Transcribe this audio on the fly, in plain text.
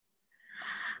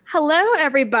Hello,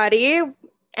 everybody,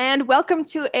 and welcome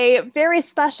to a very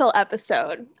special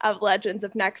episode of Legends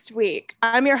of Next Week.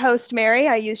 I'm your host, Mary.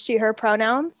 I use she, her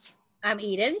pronouns. I'm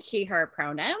Eden, she, her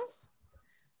pronouns.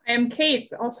 I am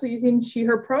Kate, also using she,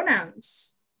 her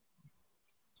pronouns.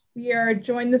 We are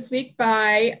joined this week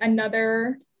by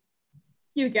another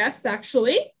few guests,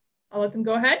 actually. I'll let them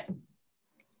go ahead.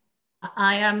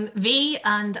 I am V,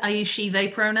 and I use she, they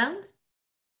pronouns.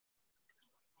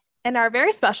 And our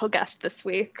very special guest this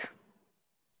week.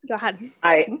 Go ahead.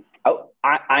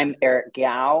 I'm Erik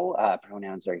Gao.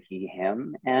 Pronouns are he,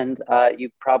 him. And you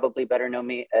probably better know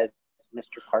me as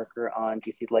Mr. Parker on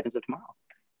DC's Legends of Tomorrow.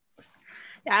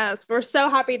 Yes, we're so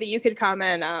happy that you could come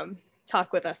and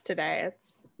talk with us today.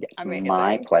 It's amazing.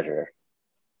 My pleasure.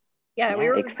 Yeah, we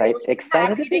were excited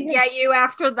happy to get you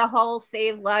after the whole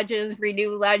Save Legends,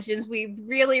 Renew Legends. We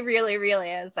really,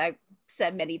 as I've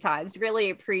said many times, really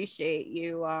appreciate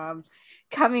you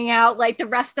coming out like the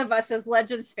rest of us as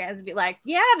Legends fans and be like,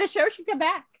 yeah, the show should come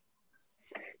back.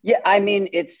 Yeah, I mean,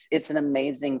 it's an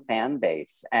amazing fan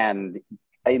base. And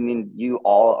I mean, you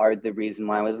all are the reason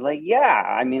why I was like, yeah,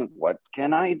 I mean, what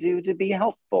can I do to be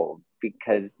helpful?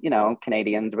 Because,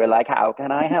 Canadians were like, how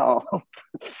can I help?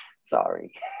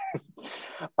 Sorry.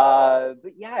 But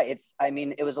yeah,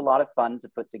 it was a lot of fun to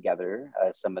put together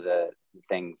some of the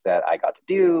things that I got to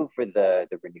do for the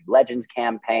Renew Legends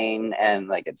campaign, and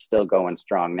like it's still going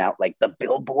strong now. Like the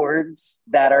billboards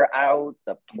that are out,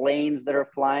 the planes that are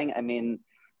flying. I mean,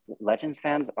 Legends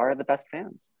fans are the best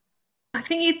fans. I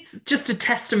think it's just a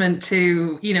testament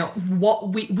to,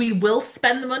 what we will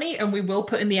spend the money and we will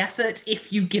put in the effort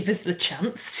if you give us the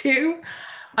chance to.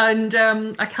 And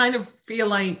I kind of feel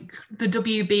like the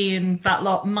WB and that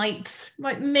lot might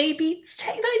maybe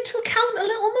take that into account a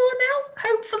little more now,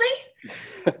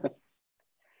 hopefully.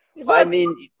 I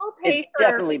mean, it's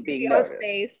definitely being noticed.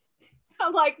 Space.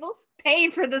 I'm like, we'll pay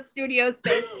for the studio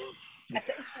space at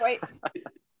this point.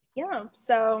 Yeah,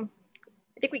 so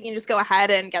I think we can just go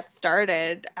ahead and get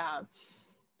started.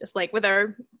 Just like with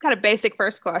our kind of basic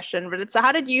first question, but it's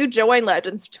how did you join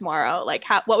Legends of Tomorrow? Like,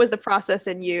 what was the process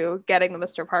in you getting the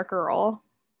Mr. Parker role?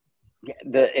 Yeah,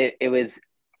 it was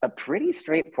a pretty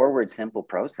straightforward, simple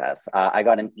process. I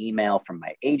got an email from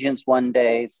my agents one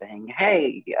day saying,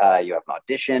 hey, you have an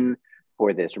audition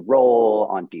for this role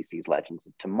on DC's Legends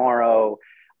of Tomorrow.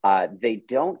 They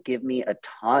don't give me a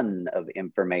ton of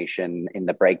information in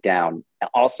the breakdown.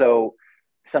 Also,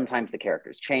 sometimes the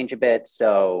characters change a bit.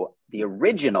 So the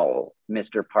original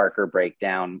Mr. Parker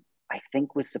breakdown, I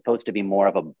think, was supposed to be more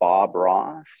of a Bob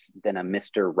Ross than a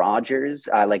Mr. Rogers.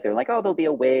 They're like, oh, there'll be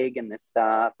a wig and this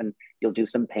stuff, and you'll do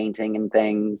some painting and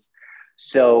things.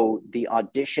 So the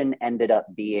audition ended up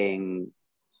being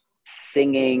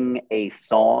singing a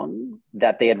song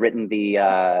that they had written, the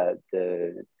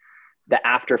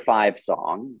After Five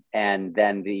song. And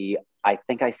then I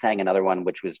think I sang another one,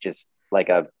 which was just like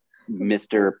a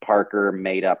Mr. Parker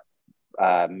made up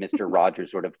Mr.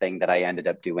 Rogers sort of thing that I ended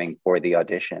up doing for the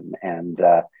audition. And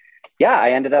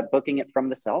I ended up booking it from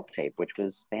the self-tape, which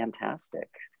was fantastic.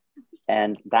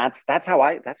 And that's how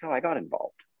I got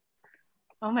involved.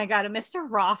 Oh my God, a Mr.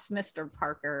 Ross, Mr.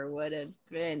 Parker would have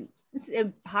been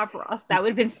Pop Ross. That would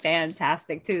have been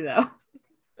fantastic too,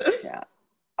 though. Yeah.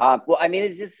 Well, I mean,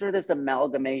 it's just sort of this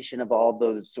amalgamation of all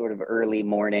those sort of early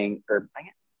morning, or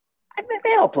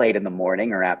they all played in the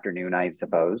morning or afternoon, I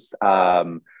suppose.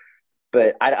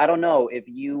 But I don't know if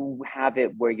you have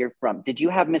it where you're from. Did you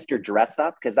have Mr. Dress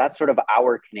Up? Because that's sort of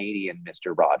our Canadian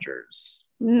Mr. Rogers.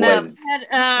 No,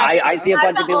 I see a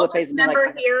bunch of people say something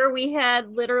like here we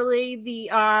had literally the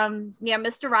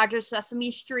Mr. Rogers,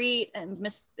 Sesame Street, and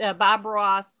Bob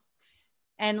Ross,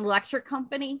 and Electric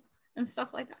Company and stuff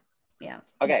like that. Yeah.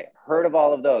 Okay, heard of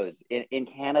all of those. In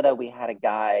Canada, we had a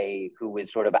guy who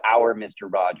was sort of our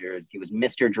Mr. Rogers. He was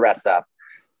Mr. Dress Up.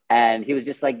 And he was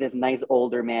just like this nice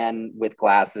older man with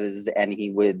glasses, and he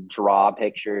would draw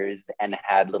pictures and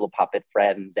had little puppet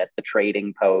friends at the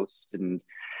trading post, and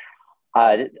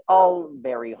all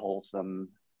very wholesome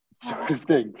sort of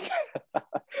things.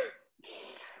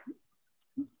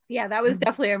 Yeah, that was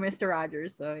definitely our Mr.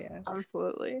 Rogers. So yeah,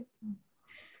 absolutely.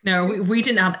 No, we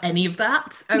didn't have any of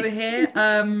that over here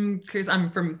because I'm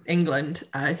from England,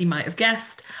 as you might have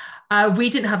guessed. We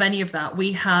didn't have any of that.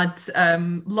 We had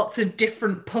lots of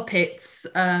different puppets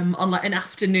on like an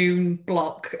afternoon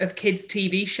block of kids'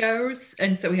 TV shows.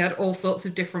 And so we had all sorts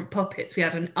of different puppets. We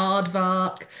had an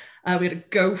aardvark, we had a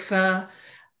gopher,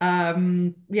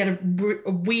 we had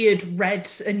a weird red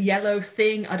and yellow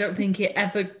thing. I don't think it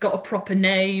ever got a proper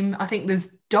name. I think there's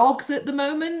dogs at the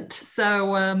moment.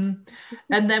 So, and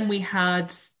then we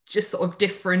had just sort of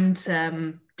different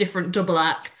different double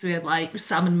acts. We had like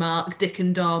Sam and Mark, Dick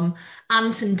and Dom,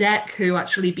 Ant and Dec, who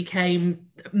actually became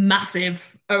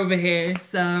massive over here.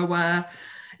 So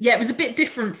yeah, it was a bit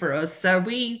different for us. So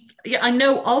I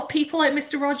know of people like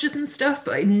Mr. Rogers and stuff,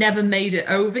 but it never made it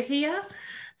over here.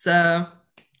 So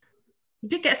we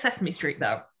did get Sesame Street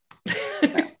though.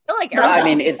 I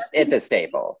mean, it's a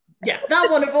staple. Yeah,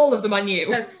 that one of all of them I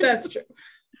knew. That's true.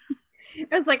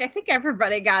 I was like, I think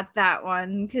everybody got that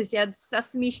one because you had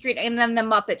Sesame Street and then the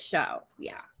Muppet Show.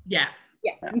 Yeah.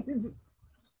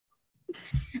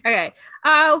 Okay.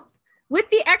 With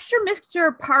the extra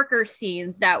Mr. Parker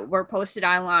scenes that were posted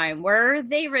online, were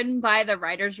they written by the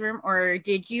writer's room, or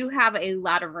did you have a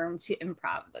lot of room to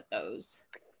improv with those?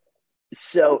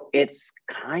 So it's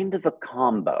kind of a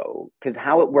combo, because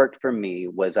how it worked for me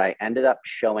was I ended up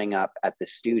showing up at the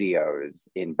studios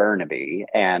in Burnaby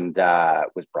and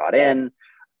was brought in.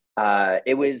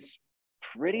 It was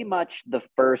pretty much the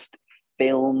first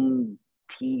film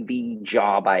TV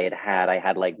job I had. I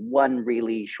had like one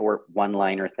really short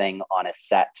one-liner thing on a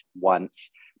set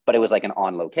once, but it was like an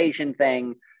on-location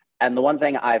thing. And the one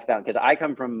thing I found, because I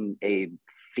come from a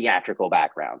theatrical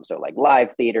background, so like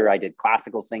live theater, I did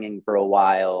classical singing for a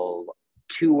while,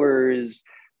 tours,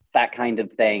 that kind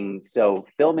of thing. So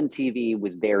film and TV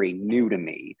was very new to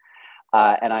me.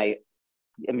 And I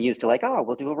am used to like, oh,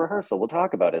 we'll do a rehearsal, we'll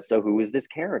talk about it. So who is this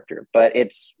character? But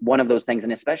it's one of those things,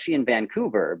 and especially in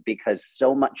Vancouver, because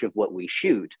so much of what we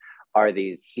shoot are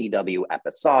these CW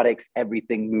episodics,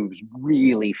 everything moves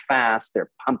really fast,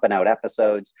 they're pumping out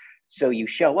episodes. So you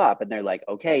show up and they're like,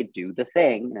 okay, do the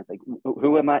thing. And it's like,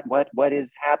 who am I? What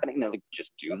is happening? And they're like,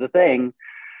 just do the thing.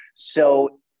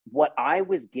 So what I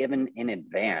was given in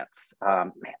advance, I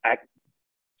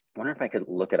wonder if I could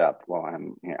look it up while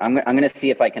I'm here. I'm going to see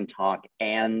if I can talk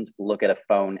and look at a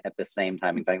phone at the same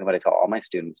time. In fact, what I tell all my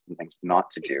students and things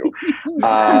not to do.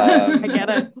 I get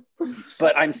it.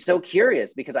 But I'm so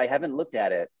curious because I haven't looked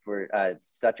at it for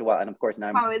such a while. And of course,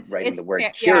 now I'm writing the word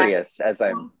curious as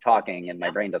I'm talking and my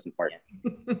brain doesn't work.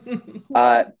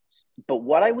 But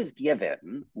what I was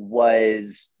given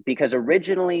was, because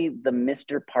originally the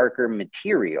Mr. Parker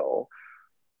material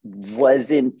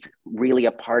wasn't really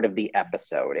a part of the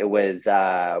episode. It was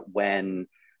when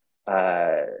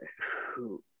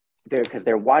because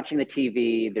they're watching the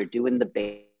TV, they're doing the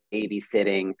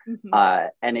babysitting,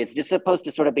 and it's just supposed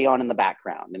to sort of be on in the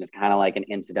background, and it's kind of like an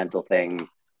incidental thing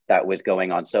that was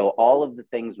going on. So all of the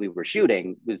things we were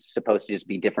shooting was supposed to just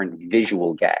be different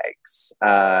visual gags.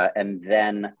 And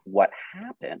then what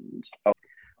happened?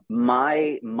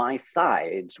 My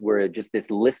sides were just this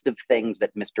list of things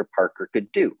that Mr. Parker could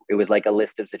do. It was like a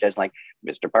list of suggestions, like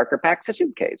Mr. Parker packs a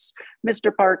suitcase,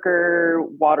 Mr. Parker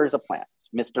waters a plant,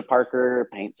 Mr. Parker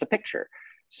paints a picture.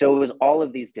 So it was all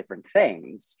of these different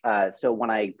things. So when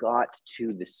I got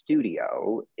to the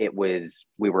studio,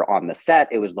 we were on the set.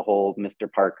 It was the whole Mr.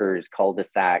 Parker's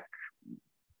cul-de-sac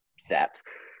set.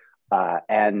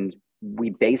 And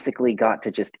we basically got to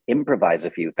just improvise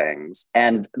a few things.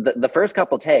 And the first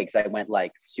couple takes, I went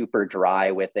like super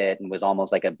dry with it and was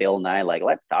almost like a Bill Nye, like,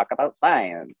 let's talk about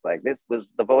science. Like, this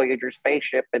was the Voyager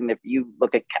spaceship. And if you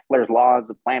look at Kepler's laws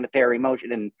of planetary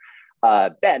motion, and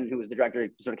Ben, who was the director,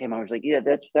 sort of came over and was like, yeah,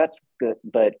 that's good,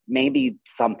 but maybe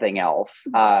something else.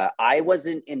 I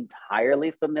wasn't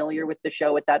entirely familiar with the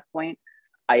show at that point.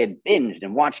 I had binged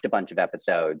and watched a bunch of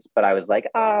episodes, but I was like,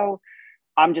 oh,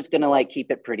 I'm just going to like keep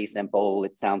it pretty simple.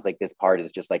 It sounds like this part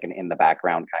is just like an in the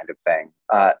background kind of thing.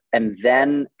 And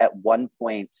then at one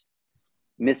point,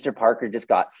 Mr. Parker just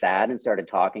got sad and started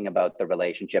talking about the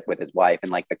relationship with his wife,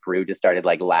 and like the crew just started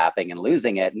like laughing and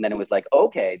losing it. And then it was like,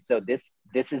 okay, so this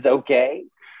is okay.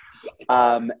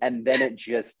 And then it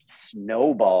just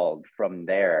snowballed from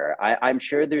there. I'm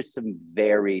sure there's some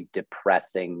very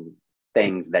depressing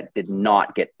things that did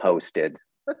not get posted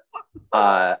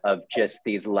of just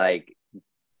these like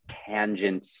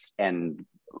tangents and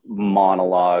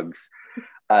monologues.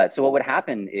 So what would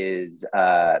happen is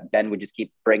Ben would just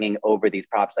keep bringing over these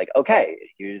props, like, okay,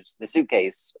 here's the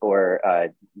suitcase,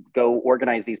 or go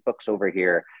organize these books over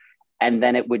here. And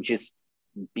then it would just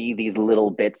be these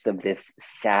little bits of this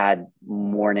sad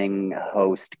morning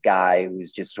host guy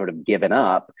who's just sort of given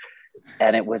up.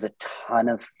 And it was a ton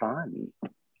of fun.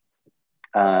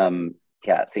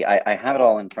 Yeah, see, I have it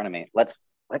all in front of me. Let's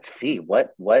see,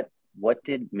 what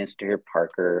did Mr.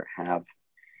 Parker have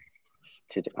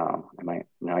to do? Oh,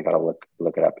 I gotta look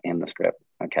it up in the script.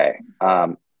 Okay.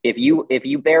 If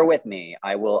you bear with me,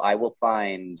 I will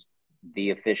find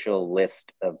the official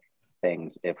list of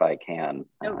things if I can.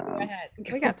 No, go ahead.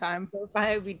 We got time.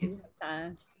 We do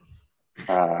have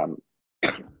time.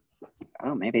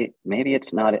 Oh, maybe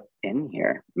it's not in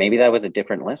here. Maybe that was a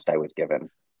different list I was given.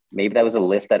 maybe that was a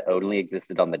list that only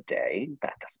existed on the day.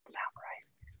 That doesn't sound right.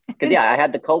 Because yeah, I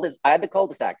had the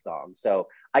cul-de-sac song. So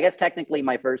I guess technically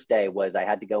my first day was I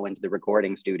had to go into the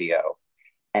recording studio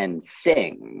and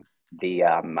sing the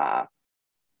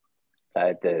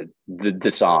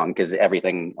song, because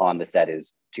everything on the set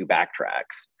is 2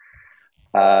 backtracks.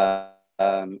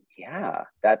 Yeah,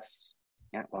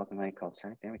 welcome to my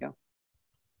cul-de-sac. There we go.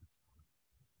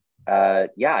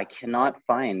 Yeah, I cannot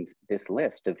find this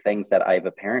list of things that I've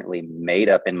apparently made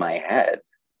up in my head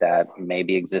that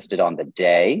maybe existed on the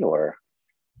day, or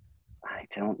I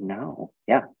don't know.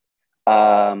 Yeah.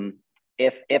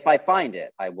 If I find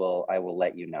it, I will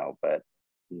let you know. But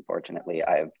unfortunately,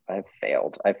 I've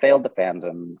failed. I failed the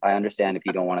fandom. I understand if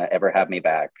you don't want to ever have me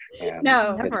back.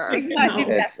 No,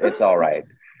 it's all right.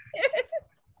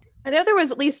 I know there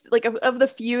was at least like of the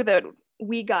few that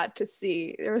we got to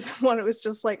see, there was one. It was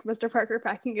just like Mr. Parker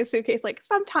packing a suitcase. Like,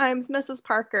 sometimes Mrs.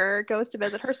 Parker goes to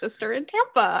visit her sister in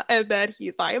Tampa, and then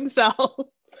he's by himself.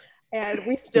 And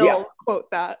we still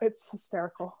quote that. It's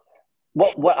hysterical.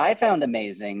 Well, what I found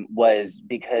amazing was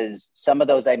because some of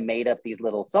those I made up these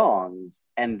little songs,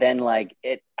 and then like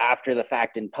it after the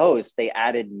fact in post, they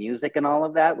added music and all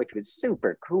of that, which was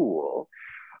super cool.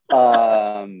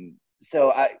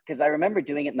 So because I remember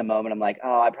doing it in the moment, I'm like,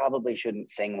 oh, I probably shouldn't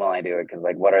sing while I do it, because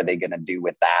like, what are they gonna do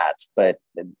with that? But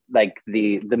like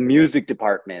the music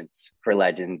department for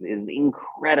Legends is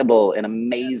incredible and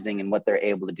amazing in what they're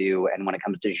able to do, and when it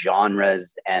comes to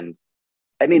genres, and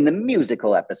I mean, the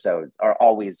musical episodes are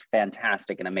always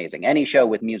fantastic and amazing. Any show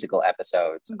with musical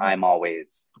episodes, I'm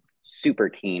always super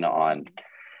keen on.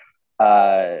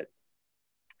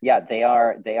 Yeah, they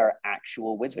are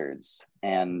actual wizards,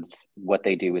 and what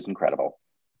they do is incredible.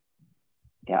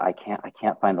 Yeah, I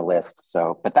can't find the list.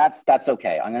 So, but that's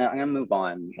okay. I'm gonna move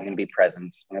on. I'm gonna be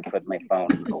present. I'm gonna put my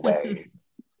phone away.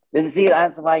 See,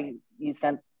 that's why you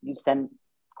sent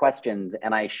questions,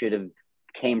 and I should have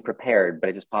came prepared, but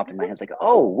it just popped in my head. It's like,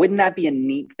 oh, wouldn't that be a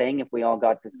neat thing if we all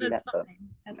got to see that? But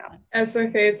no. That's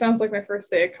okay. It sounds like my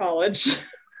first day of college.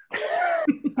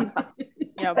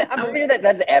 Yeah, but I'm sure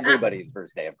that's everybody's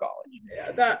first day of college.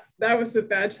 Yeah, that was the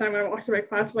bad time when I walked to my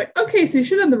class. Like, okay, so you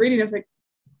should have done the reading. I was like,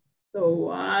 the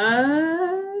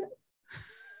what?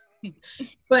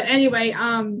 But anyway,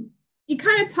 you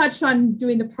kind of touched on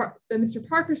doing the Mr.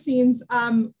 Parker scenes.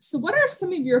 So what are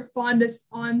some of your fondest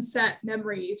on-set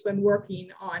memories when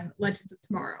working on Legends of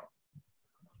Tomorrow?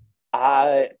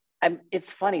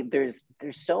 It's funny. There's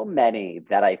so many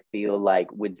that I feel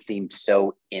like would seem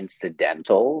so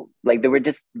incidental. Like there were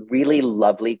just really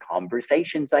lovely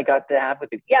conversations I got to have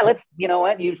with people. Yeah, you know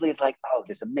what? Usually it's like, oh,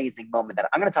 this amazing moment that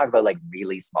I'm going to talk about, like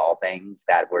really small things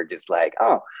that were just like,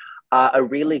 oh, a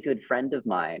really good friend of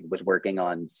mine was working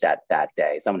on set that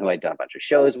day. Someone who I'd done a bunch of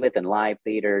shows with in live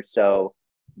theater. So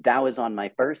that was on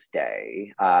my first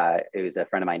day. It was a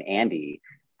friend of mine, Andy,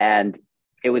 and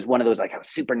it was one of those, like, I was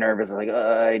super nervous. I was like,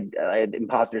 I had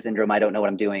imposter syndrome. I don't know what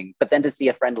I'm doing. But then to see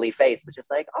a friendly face was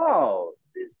just like, oh,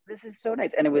 this is so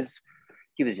nice. And he was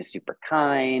just super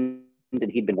kind.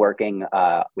 And he'd been working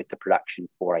with the production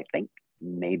for, I think,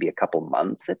 maybe a couple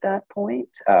months at that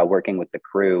point, working with the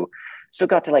crew. So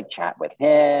got to like chat with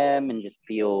him and just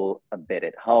feel a bit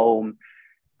at home.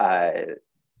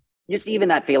 Just even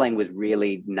that feeling was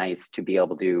really nice to be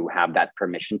able to have that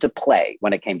permission to play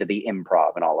when it came to the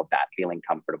improv and all of that, feeling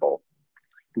comfortable.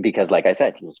 Because like I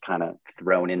said, he was kind of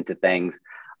thrown into things.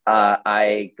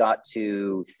 I got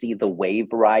to see the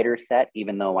Wave Rider set,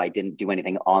 even though I didn't do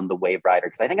anything on the Wave Rider,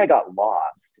 because I think I got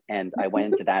lost and I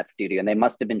went into that studio and they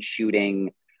must have been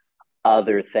shooting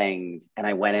other things. And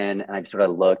I went in and I just sort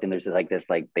of looked and there's this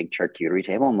big charcuterie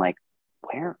table. I'm like,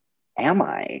 where am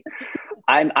I?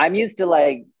 I'm used to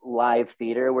like live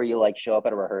theater where you like show up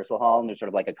at a rehearsal hall and there's sort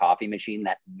of like a coffee machine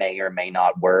that may or may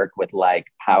not work with like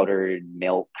powdered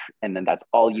milk, and then that's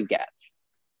all you get.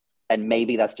 And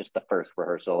maybe that's just the first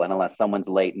rehearsal, and unless someone's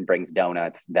late and brings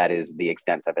donuts, that is the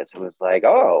extent of it. So it was like,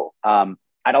 oh,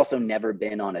 I'd also never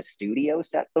been on a studio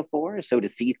set before, so to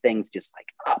see things just like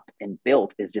up and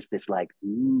built is just this like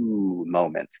ooh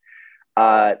moment.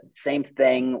 Same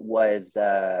thing was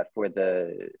for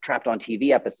the Trapped on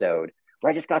TV episode,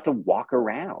 where I just got to walk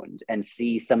around and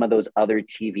see some of those other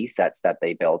TV sets that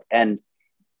they built. And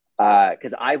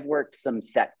because I've worked some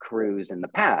set crews in the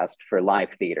past for live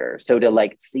theater, so to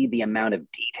like see the amount of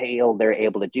detail they're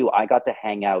able to do, I got to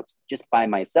hang out just by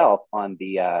myself on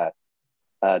the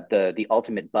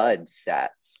Ultimate Bud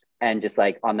sets and just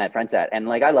like on that front set. And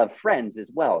like I love Friends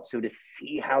as well, so to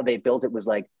see how they built it was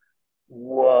like,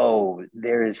 whoa,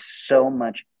 there is so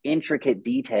much intricate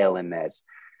detail in this.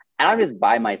 And I'm just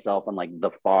by myself on like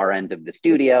the far end of the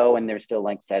studio, and they're still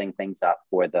like setting things up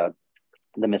for the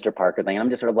the Mr. Parker thing. I'm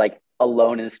just sort of like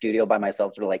alone in a studio by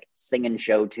myself, sort of like singing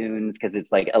show tunes because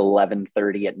it's like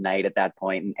 11:30 at night at that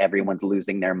point and everyone's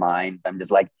losing their mind. I'm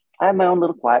just like, I have my own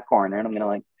little quiet corner and I'm gonna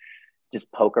like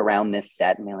just poke around this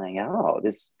set and be like, oh,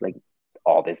 this like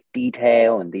all this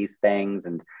detail and these things.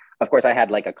 And of course I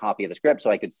had like a copy of the script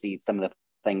so I could see some of the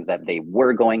things that they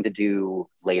were going to do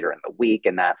later in the week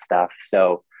and that stuff.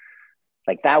 So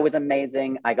like that was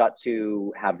amazing. I got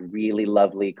to have really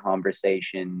lovely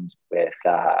conversations with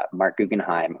Mark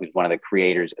Guggenheim, who's one of the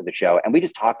creators of the show. And we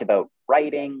just talked about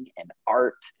writing and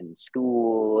art and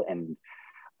school. And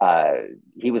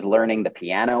he was learning the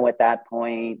piano at that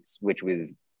point, which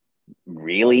was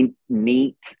really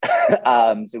neat.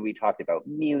 So we talked about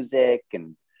music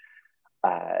and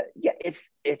yeah,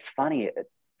 it's funny.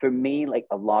 For me, like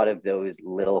a lot of those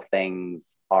little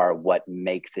things are what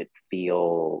makes it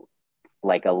feel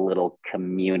like a little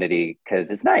community, because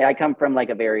it's not, I come from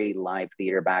like a very live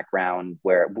theater background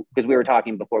where, because we were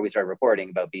talking before we started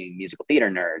recording about being musical theater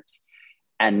nerds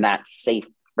and that safe,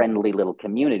 friendly little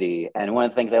community. And one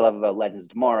of the things I love about Legends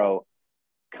Tomorrow,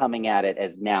 coming at it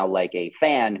as now like a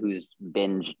fan who's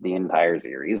binged the entire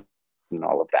series and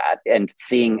all of that, and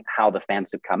seeing how the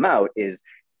fans have come out, is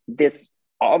this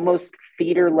almost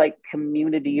theater-like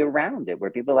community around it where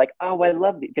people are like, oh, I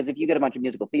love it. Because if you get a bunch of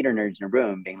musical theater nerds in a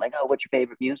room being like, oh, what's your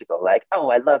favorite musical? Like,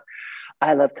 oh, I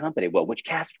love Company. Well, which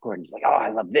cast recording? Like, oh, I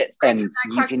love this. And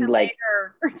you can like,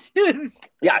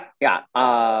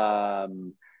 yeah.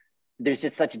 There's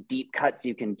just such deep cuts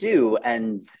you can do.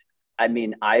 And I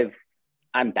mean,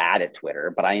 I'm bad at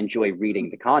Twitter, but I enjoy reading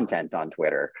the content on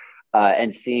Twitter.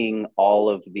 And seeing all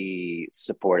of the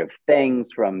supportive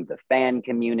things from the fan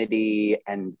community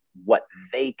and what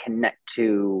they connect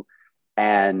to.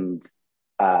 And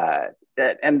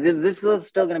this is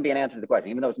still going to be an answer to the question,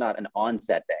 even though it's not an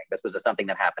onset thing. This was something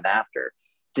that happened after,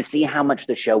 to see how much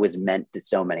the show is meant to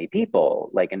so many people,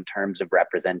 like in terms of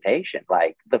representation.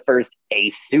 Like the first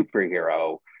ace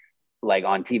superhero like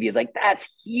on TV is like, that's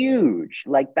huge.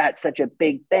 Like that's such a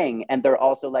big thing. And they're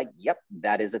also like, yep,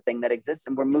 that is a thing that exists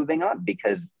and we're moving on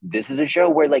because this is a show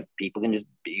where like people can just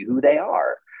be who they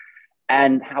are.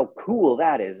 And how cool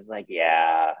that is like,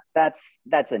 yeah, that's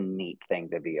a neat thing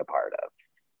to be a part of.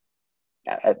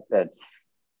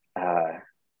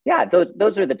 Yeah,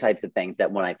 those are the types of things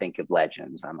that when I think of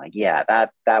Legends, I'm like, yeah,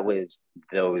 that was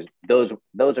those are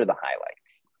the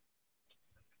highlights.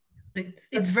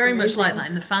 It's very much like that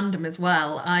in the fandom as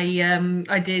well.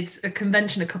 I did a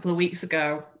convention a couple of weeks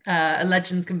ago, a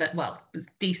Legends convention. Well, it was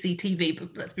DC TV, but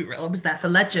let's be real, I was there for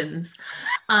Legends.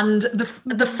 And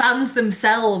the fans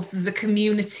themselves, there's a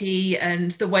community,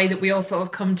 and the way that we all sort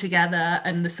of come together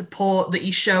and the support that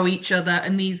you show each other,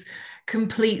 and these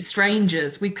complete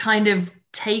strangers, we've kind of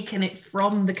taken it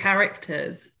from the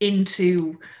characters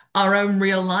into our own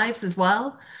real lives as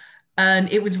well.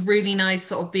 And it was really nice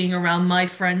sort of being around my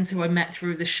friends who I met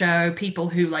through the show, people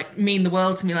who like mean the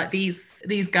world to me, like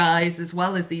these guys as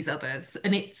well as these others.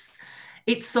 And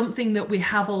it's something that we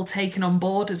have all taken on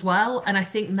board as well. And I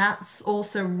think that's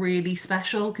also really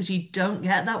special because you don't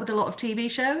get that with a lot of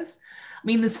TV shows. I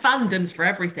mean, there's fandoms for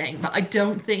everything, but I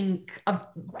don't think I've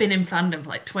been in fandom for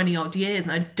like 20 odd years,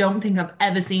 and I don't think I've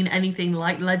ever seen anything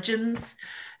like Legends.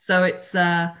 So it's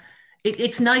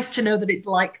nice to know that it's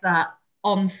like that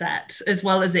on set as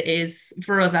well as it is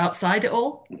for us outside it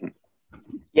all.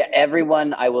 Yeah,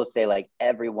 everyone, I will say, like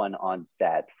everyone on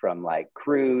set, from like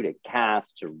crew to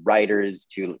cast to writers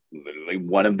to literally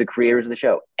one of the creators of the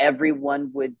show,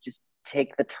 everyone would just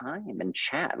take the time and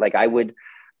chat. Like I would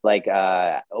like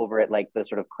over at like the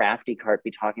sort of crafty cart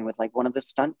be talking with like one of the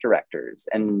stunt directors,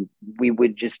 and we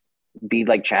would just be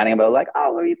like chatting about like,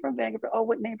 oh, are you from Vancouver? Oh,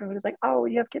 what neighborhood? It's like, oh,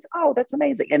 you have kids? Oh, that's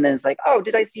amazing. And then it's like, oh,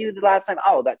 did I see you the last time?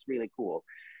 Oh, that's really cool.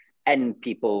 And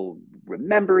people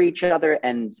remember each other.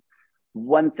 And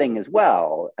one thing as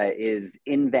well is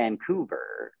in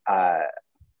Vancouver,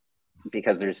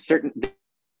 because there's certain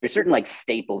like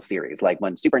staple series, like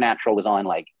when Supernatural was on,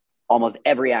 like almost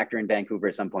every actor in Vancouver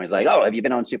at some point is like, oh, have you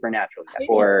been on Supernatural yet?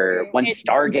 Or when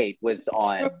Stargate was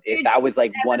on, if that was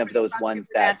like one of those ones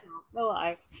that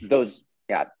those,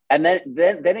 yeah. And then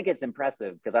it gets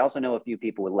impressive because I also know a few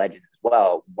people with Legends as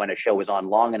well, when a show is on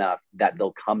long enough that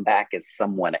they'll come back as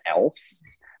someone else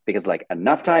because like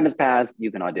enough time has passed, you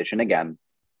can audition again,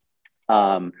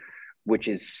 which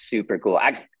is super cool.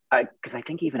 Because I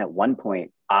think even at one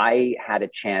point I had a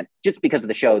chance, just because of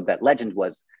the show that Legends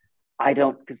was,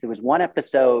 because there was one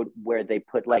episode where they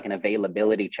put like an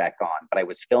availability check on, but I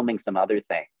was filming some other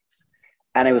things.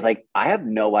 And I was like, I have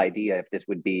no idea if this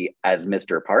would be as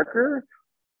Mr. Parker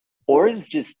or is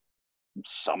just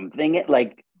something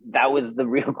like that was the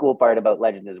real cool part about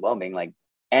Legends as well, being like,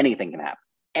 anything can happen.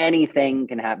 Anything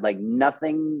can happen. Like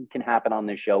nothing can happen on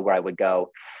this show where I would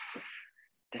go,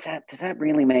 does that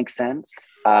really make sense?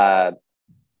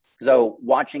 So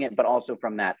watching it, but also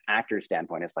from that actor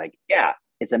standpoint, it's like, yeah,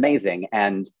 it's amazing.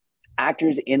 And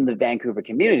actors in the Vancouver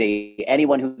community,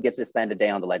 anyone who gets to spend a day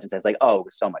on the Legends says like, oh, it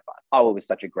was so much fun. Oh, it was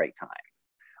such a great time,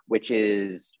 which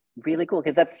is really cool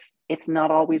because it's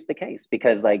not always the case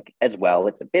because like as well,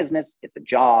 it's a business, it's a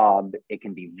job. It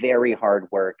can be very hard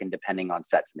work and depending on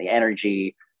sets and the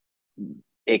energy,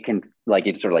 it can like,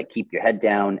 you sort of like keep your head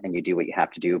down and you do what you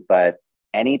have to do. But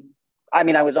I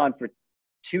was on for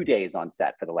 2 days on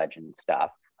set for the Legend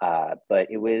stuff. But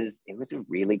it was a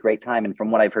really great time. And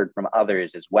from what I've heard from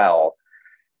others as well,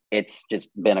 it's just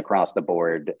been across the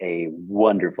board a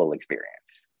wonderful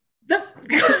experience.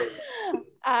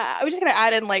 I was just gonna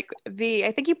add in like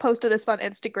I think you posted this on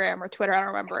Instagram or Twitter. I don't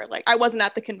remember. Like I wasn't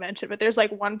at the convention, but there's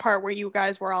like one part where you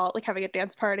guys were all like having a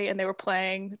dance party and they were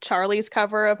playing Charlie's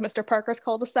cover of Mr. Parker's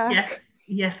Cul-de-sac.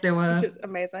 Yes, they were. Which is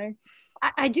amazing.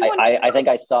 I do. I think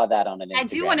I saw that on an Instagram. I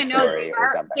do want to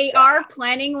know they are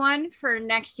planning one for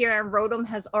next year, and Rodham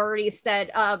has already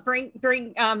said, "Bring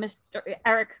Mr.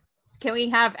 Erik. Can we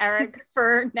have Erik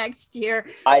for next year?"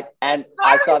 I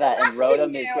saw that, and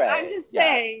Rodham is great. I'm just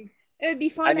saying. It would be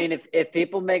fun. I mean, if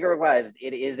people make a request,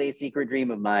 it is a secret dream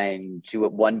of mine to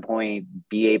at one point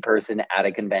be a person at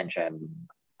a convention.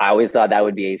 I always thought that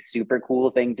would be a super cool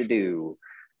thing to do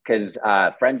because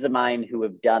friends of mine who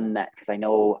have done that, because I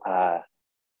know I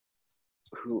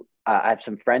have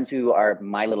some friends who are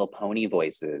My Little Pony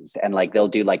voices and like they'll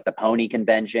do like the pony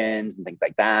conventions and things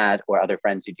like that, or other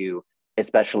friends who do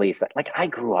especially like I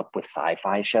grew up with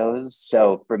sci-fi shows.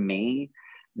 So for me,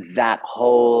 that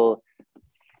whole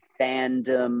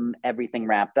fandom, everything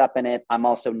wrapped up in it. I'm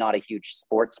also not a huge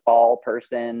sports ball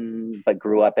person, but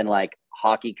grew up in like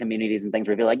hockey communities and things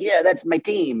where I feel like, yeah, that's my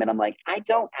team. And I'm like, I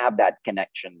don't have that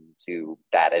connection to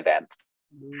that event.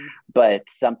 But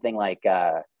something like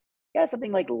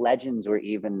Legends, or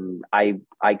even I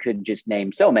could just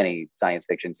name so many science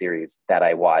fiction series that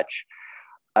I watch.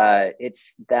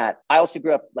 It's that I also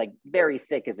grew up like very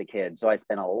sick as a kid, so I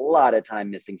spent a lot of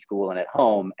time missing school and at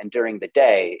home, and during the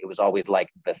day it was always like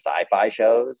the sci-fi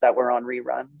shows that were on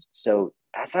reruns. So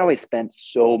that's how I spent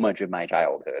so much of my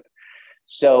childhood.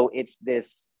 So it's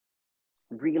this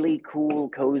really cool,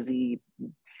 cozy,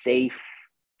 safe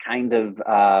kind of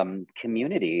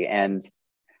community, and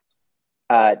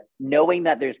knowing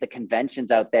that there's the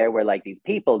conventions out there where like these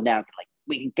people now like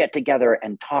we can get together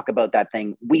and talk about that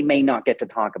thing we may not get to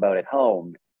talk about at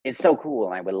home is so cool.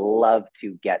 And I would love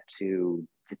to get to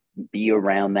be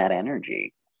around that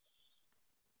energy.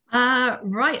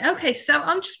 Right. Okay. So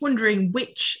I'm just wondering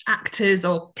which actors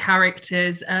or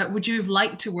characters would you have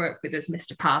liked to work with as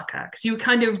Mr. Parker? Because you were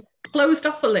kind of closed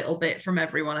off a little bit from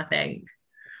everyone, I think.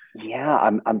 Yeah,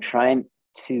 I'm trying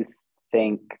to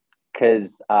think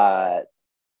because I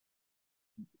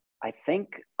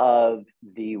think of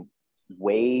the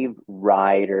Wave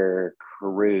Rider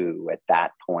crew at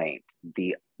that point,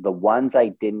 the ones I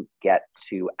didn't get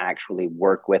to actually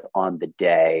work with on the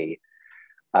day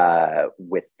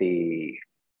with the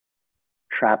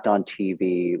Trapped on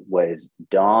TV was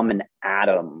Dom and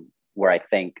Adam, where I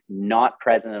think not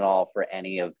present at all for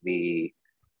any of the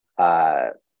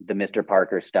Mr.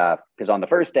 Parker stuff, because on the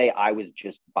first day I was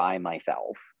just by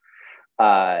myself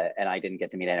and I didn't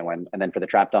get to meet anyone. And then for the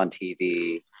Trapped on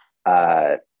TV,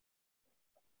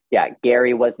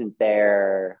 Gary wasn't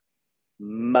there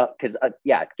because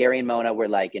Gary and Mona were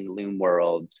like in Loom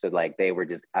World, so like they were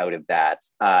just out of that.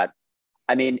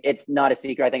 I mean, it's not a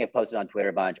secret. I think I posted on Twitter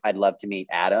a bunch. I'd love to meet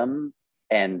Adam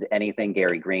and anything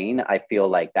Gary Green. I feel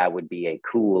like that would be a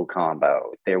cool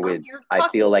combo. I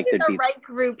feel like there'd be the right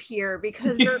group here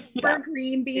because we're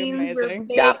green beans. We're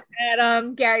big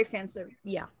Adam, Gary fans. So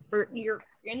you're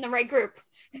in the right group.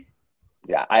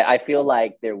 Yeah, I feel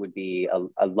like there would be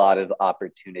a lot of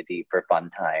opportunity for fun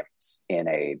times in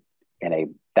a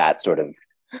that sort of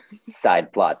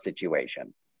side plot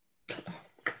situation.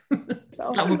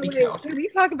 So that would be chaotic. Can we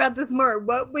talk about this more?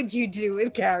 What would you do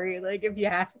with Gary? Like if you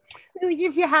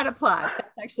had a plot?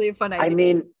 That's actually a fun idea. I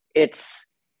mean, it's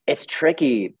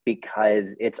tricky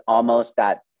because it's almost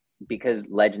that, because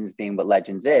Legends being what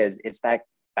Legends is, it's that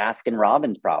Baskin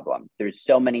Robbins problem. There's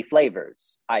so many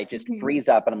flavors. I just freeze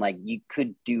up and I'm like, you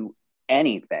could do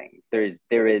anything.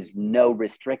 There is no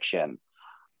restriction.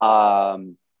 I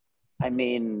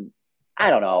mean, I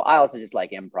don't know. I also just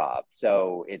like improv.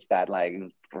 So it's that like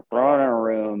throw in a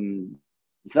room,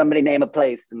 somebody name a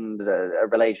place and a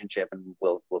relationship, and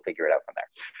we'll figure it out from there.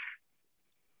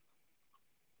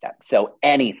 Yeah. So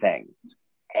anything,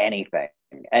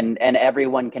 and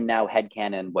everyone can now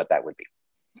headcanon what that would be.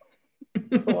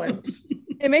 Excellent.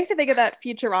 It makes me think of that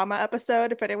Futurama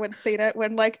episode, if anyone's seen it,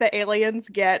 when like the aliens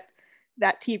get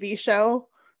that TV show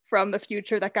from the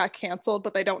future that got canceled,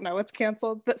 but they don't know it's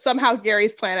canceled. But somehow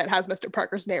Gary's planet has Mr.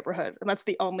 Parker's Neighborhood, and that's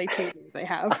the only TV they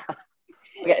have.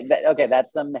 Okay,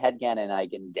 that's some headcanon I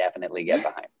can definitely get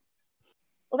behind.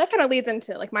 Well, that kind of leads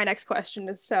into like my next question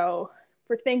is, so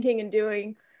for thinking and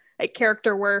doing like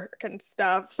character work and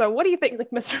stuff, so what do you think like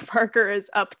Mr. Parker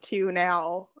is up to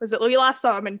now? Is it we last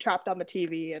saw him in Trapped on the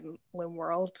TV and Lim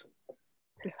World?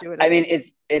 Just do it. I mean,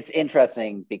 it's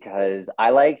interesting because I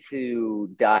like to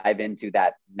dive into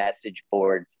that message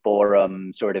board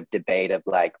forum sort of debate of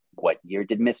like, what year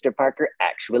did Mr. Parker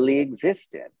actually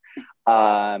exist in?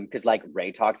 Because like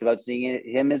Ray talks about seeing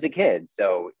him as a kid,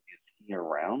 so is he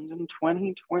around in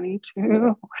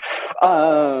 2022?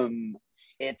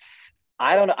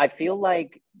 I don't know. I feel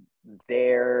like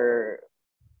there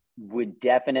would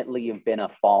definitely have been a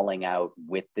falling out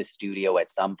with the studio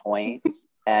at some point,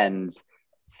 and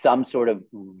some sort of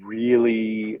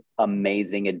really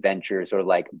amazing adventure, sort of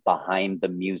like behind the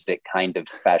music kind of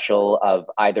special of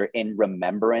either in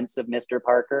remembrance of Mr.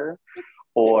 Parker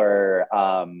or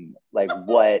like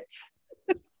what,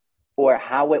 or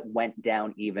how it went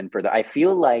down even further. I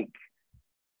feel like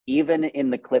even in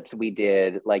the clips we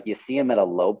did, like you see him at a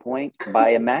low point, but I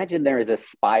imagine there is a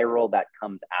spiral that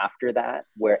comes after that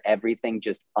where everything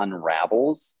just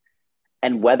unravels.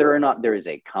 And whether or not there is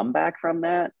a comeback from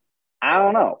that, I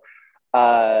don't know.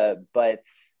 But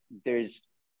there's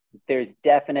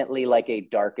definitely like a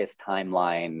darkest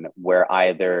timeline where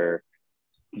either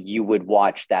you would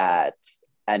watch that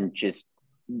and just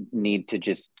need to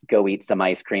just go eat some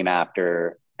ice cream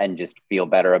after and just feel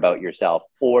better about yourself,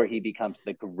 or he becomes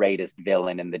the greatest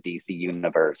villain in the DC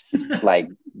universe. Like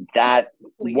that,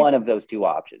 one of those two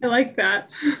options. I like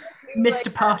that.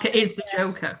 Mr. Parker is the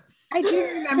Joker. I do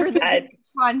remember the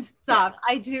VH1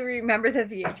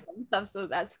 stuff. So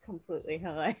that's completely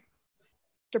hilarious.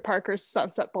 Mr. Parker's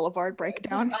Sunset Boulevard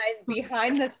breakdown.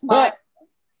 Behind the smile.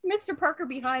 Mr. Parker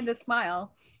behind the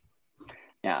smile.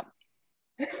 Yeah.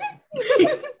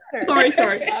 Sorry.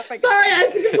 Sorry, I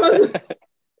had to compose this.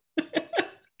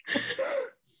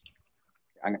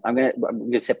 I'm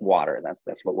gonna sip water. That's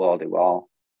what we'll all do.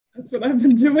 That's what I've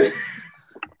been doing.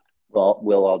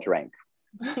 We'll all drink.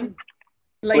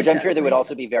 Which I'm sure there would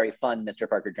also be very fun Mr.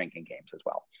 Parker drinking games as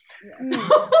well. Yeah.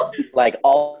 Like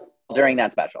all during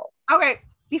that special. Okay,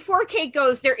 before Kate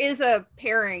goes, there is a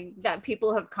pairing that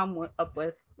people have come up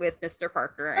with Mr.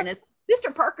 Parker, and it's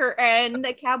Mr. Parker and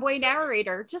the cowboy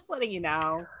narrator. Just letting you know.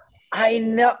 I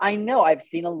know. I've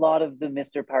seen a lot of the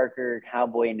Mr. Parker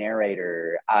cowboy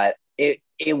narrator. It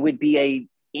would be a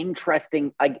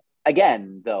interesting.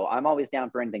 Again, though, I'm always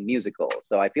down for anything musical,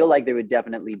 so I feel like there would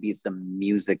definitely be some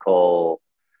musical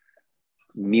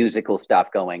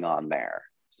stuff going on there,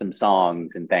 some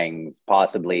songs and things,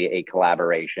 possibly a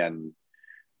collaboration.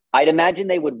 I'd imagine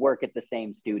they would work at the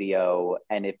same studio,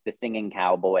 and if the singing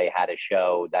cowboy had a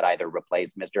show that either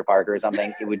replaced Mr. Parker or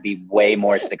something, it would be way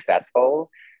more successful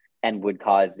and would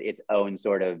cause its own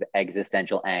sort of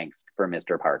existential angst for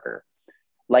Mr. Parker.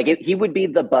 Like he would be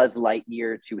the Buzz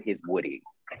Lightyear to his Woody,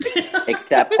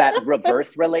 except that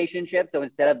reverse relationship. So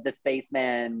instead of the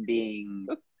spaceman being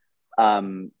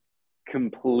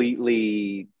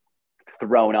completely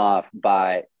thrown off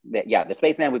by the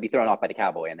spaceman would be thrown off by the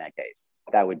cowboy in that case.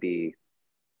 But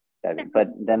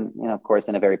then, of course,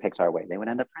 in a very Pixar way, they would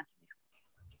end up friends.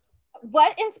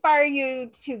 What inspired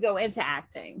you to go into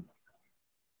acting?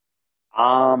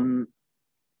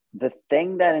 The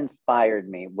thing that inspired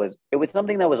me was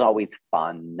something that was always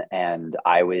fun, and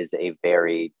I was a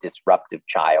very disruptive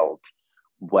child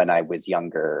when I was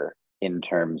younger in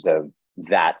terms of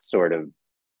that sort of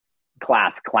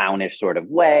class clownish sort of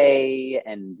way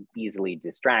and easily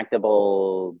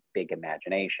distractible, big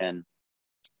imagination.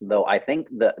 Though I think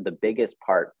the biggest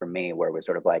part for me where it was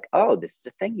sort of like, oh, this is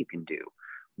a thing you can do,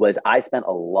 was I spent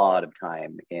a lot of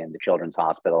time in the children's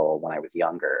hospital when I was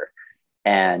younger.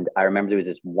 And I remember there was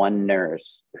this one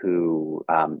nurse who,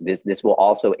 this will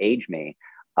also age me,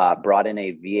 brought in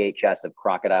a VHS of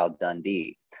Crocodile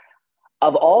Dundee.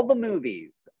 Of all the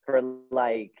movies for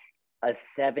like a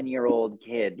 7-year-old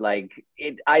kid,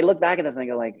 I look back at this and I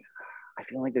go like, I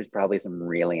feel like there's probably some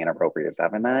really inappropriate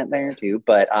stuff in that there too.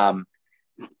 But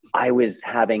I was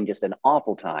having just an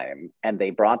awful time, and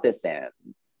they brought this in,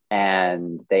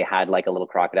 and they had like a little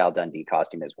Crocodile Dundee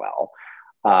costume as well.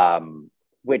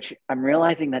 Which I'm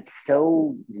realizing that's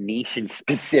so niche and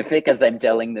specific as I'm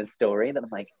telling this story that I'm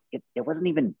like, it wasn't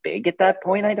even big at that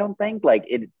point, I don't think. Like,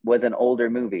 it was an older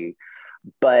movie.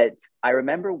 But I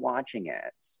remember watching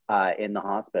it in the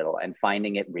hospital and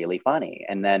finding it really funny.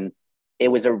 And then it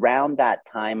was around that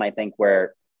time, I think,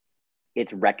 where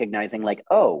it's recognizing like,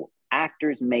 oh,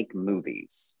 actors make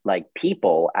movies. Like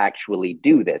people actually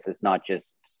do this. It's not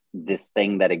just this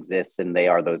thing that exists and they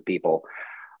are those people.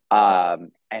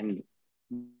 And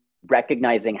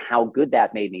recognizing how good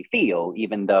that made me feel,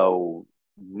 even though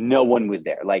no one was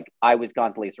there. Like I was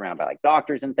constantly surrounded by like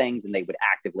doctors and things, and they would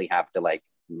actively have to like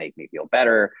make me feel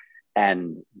better.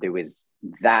 And there was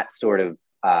that sort of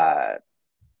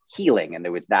healing, and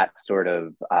there was that sort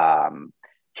of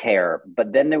care.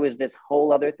 But then there was this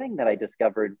whole other thing that I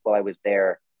discovered while I was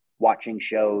there, watching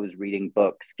shows, reading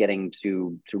books, getting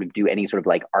to sort of do any sort of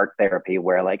like art therapy,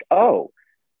 where like, oh,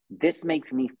 this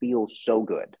makes me feel so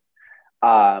good.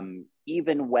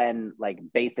 Even when like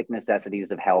basic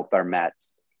necessities of health are met,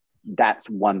 that's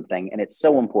one thing, and it's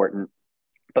so important.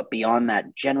 But beyond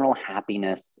that, general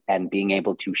happiness and being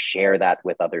able to share that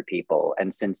with other people.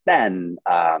 And since then,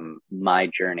 my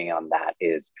journey on that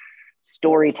is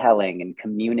storytelling and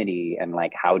community, and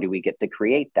like, how do we get to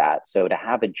create that? So to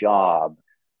have a job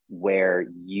where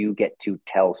you get to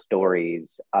tell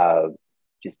stories of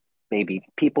just maybe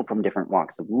people from different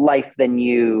walks of life than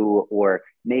you, or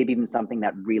maybe even something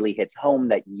that really hits home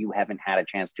that you haven't had a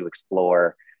chance to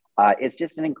explore, it's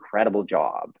just an incredible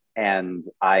job. And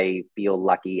I feel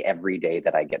lucky every day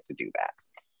that I get to do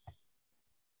that.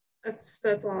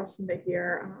 That's awesome to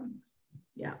hear.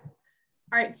 Yeah.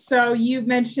 All right. So you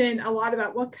mentioned a lot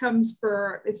about what comes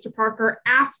for Mr. Parker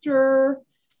after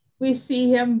we see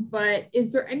him, but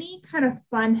is there any kind of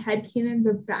fun headcanons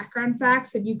or background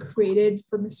facts that you created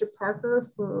for Mr. Parker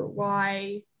for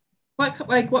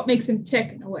what makes him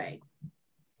tick in a way?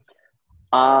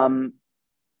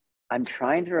 I'm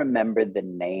trying to remember the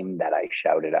name that I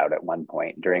shouted out at one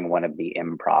point during one of the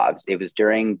improvs. It was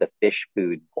during the fish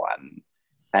food one,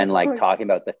 and like talking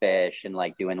about the fish and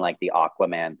like doing like the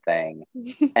Aquaman thing.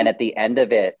 And at the end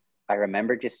of it, I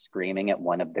remember just screaming at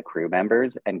one of the crew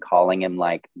members and calling him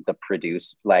like the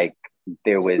produce. Like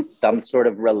there was some sort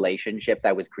of relationship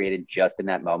that was created just in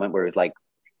that moment, where it was like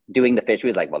doing the fish. He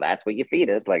was like, well, that's what you feed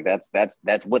us. Like that's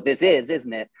what this is,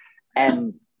 isn't it?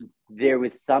 And there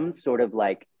was some sort of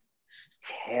like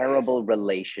terrible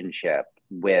relationship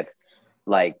with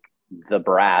like the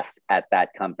brass at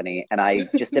that company. And I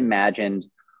just imagined,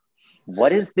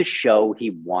 what is the show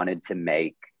he wanted to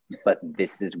make, but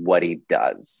this is what he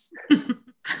does.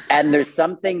 And there's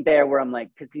something there where I'm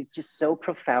like, because he's just so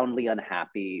profoundly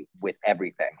unhappy with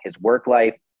everything, his work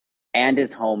life and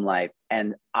his home life.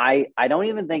 And I don't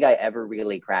even think I ever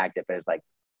really cracked it, but it's like,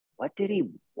 what did he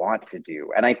want to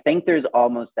do? And I think there's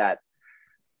almost that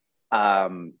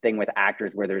thing with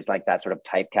actors where there's like that sort of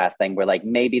typecast thing where like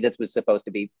maybe this was supposed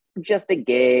to be just a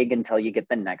gig until you get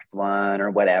the next one or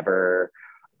whatever,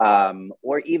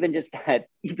 or even just that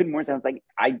even more sounds like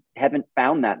I haven't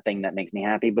found that thing that makes me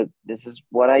happy, but this is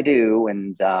what I do.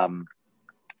 And so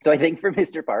I think for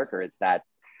Mr. Parker, it's that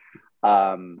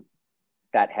that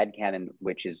headcanon,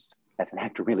 which is as an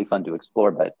actor really fun to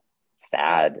explore, but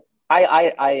sad.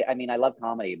 I mean, I love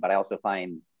comedy, but I also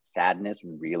find sadness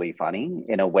really funny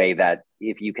in a way that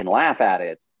if you can laugh at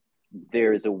it,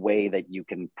 there's a way that you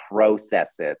can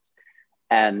process it.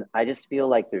 And I just feel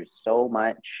like there's so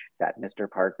much that Mr.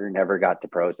 Parker never got to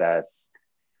process.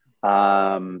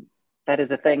 That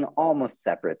is a thing almost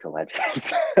separate to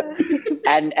Legends.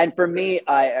 and for me,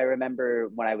 I remember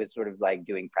when I was sort of like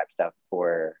doing prep stuff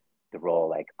for the role,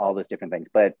 like all those different things,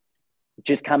 but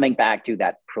just coming back to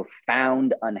that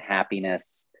profound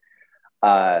unhappiness.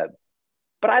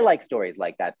 But I like stories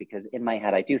like that because in my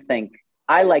head, I do think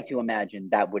I like to imagine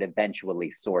that would eventually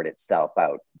sort itself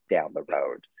out down the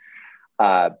road.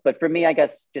 But for me, I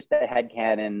guess just the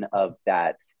headcanon of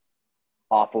that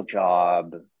awful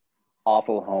job,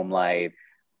 awful home life,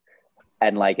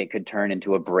 and like it could turn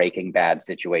into a Breaking Bad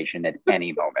situation at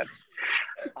any moment.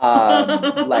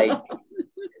 Like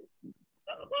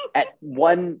at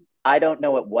one, I don't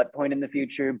know at what point in the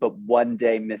future, but one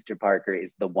day Mr. Parker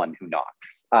is the one who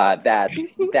knocks.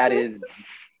 That is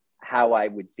how I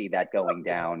would see that going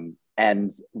down.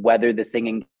 And whether the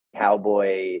singing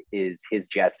cowboy is his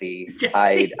Jesse.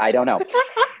 I don't know.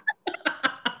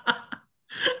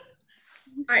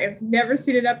 I have never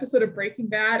seen an episode of Breaking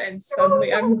Bad, and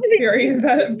suddenly I'm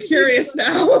curious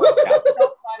now.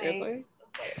 Funny.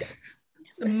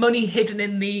 The money hidden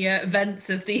in the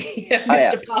vents of the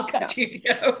Mr. Parker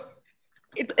studio.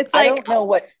 It's I like, don't know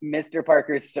what Mr.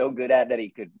 Parker is so good at that he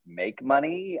could make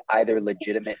money either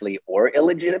legitimately or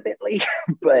illegitimately,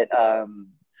 but I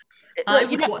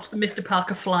would watch the Mr.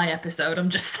 Parker Fly episode, I'm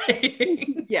just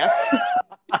saying. yes.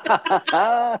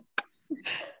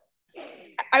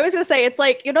 I was gonna say, it's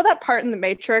like, you know that part in the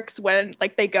Matrix when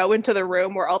like they go into the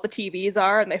room where all the TVs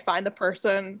are and they find the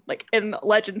person, like in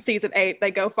Legend season 8,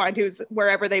 they go find who's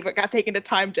wherever they got taken to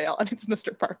time jail, and it's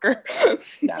Mr. Parker.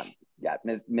 Yeah,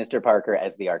 Mr. Parker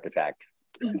as the architect.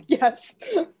 Yes.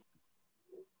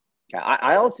 Yeah,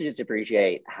 I also just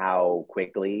appreciate how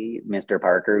quickly Mr.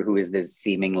 Parker, who is this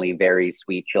seemingly very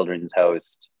sweet children's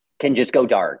host, can just go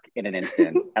dark in an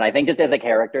instant. And I think just as a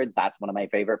character, that's one of my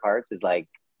favorite parts, is like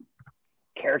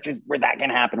characters where that can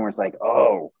happen, where it's like,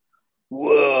 oh,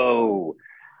 whoa.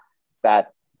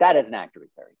 That as an actor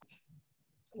is very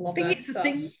good. Love I think that it's stuff.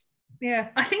 a thing. Yeah,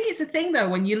 I think it's a thing though,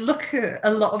 when you look at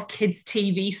a lot of kids'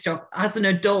 TV stuff as an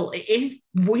adult, it is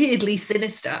weirdly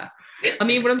sinister. I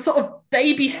mean, when I'm sort of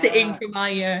babysitting for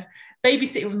my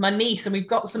babysitting with my niece, and we've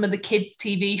got some of the kids'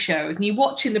 TV shows, and you're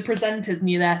watching the presenters, and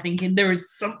you're there thinking there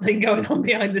is something going on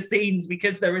behind the scenes,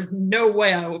 because there is no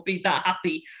way I would be that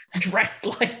happy dressed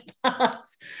like that,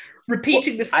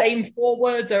 repeating the same 4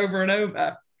 words over and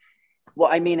over.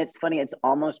 Well, I mean, it's funny. It's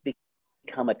almost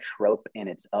become a trope in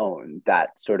its own,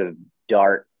 that sort of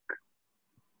dark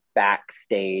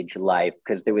backstage life,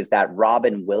 because there was that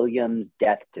Robin Williams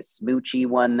Death to Smoochie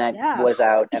one that was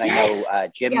out, and Yes. I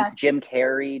know Jim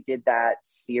Carrey did that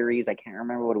series. I can't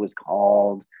remember what it was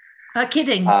called.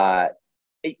 Kidding. And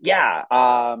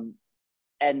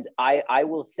I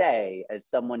will say, as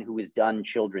someone who has done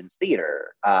children's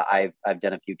theater, I've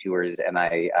done a few tours, and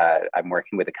I'm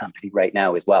working with a company right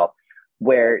now as well,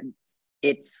 where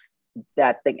it's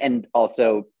that thing. And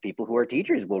also people who are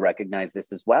teachers will recognize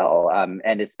this as well.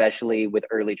 And especially with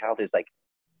early childhood, it's like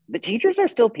the teachers are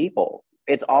still people.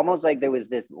 It's almost like there was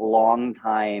this long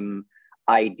time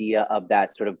idea of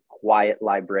that sort of quiet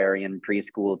librarian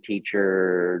preschool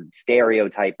teacher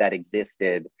stereotype that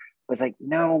existed. It was like,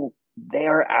 no, they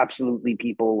are absolutely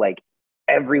people like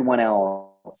everyone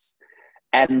else.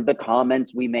 And the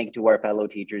comments we make to our fellow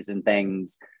teachers and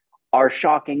things are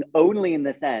shocking only in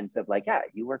the sense of like, yeah,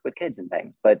 you work with kids and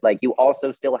things, but like you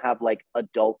also still have like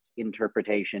adult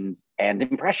interpretations and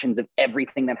impressions of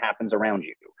everything that happens around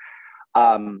you.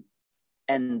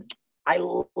 And I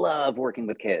love working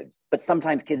with kids, but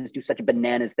sometimes kids do such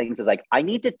bananas things as like, I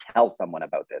need to tell someone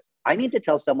about this. I need to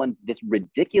tell someone this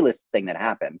ridiculous thing that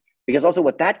happened, because also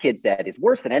what that kid said is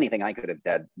worse than anything I could have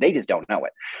said. They just don't know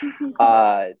it.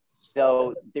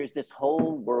 So there's this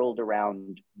whole world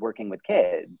around working with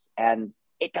kids, and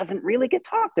it doesn't really get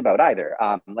talked about either.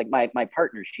 Like my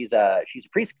partner, she's a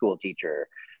preschool teacher,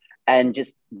 and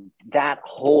just that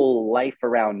whole life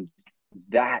around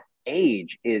that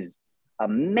age is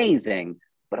amazing,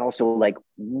 but also like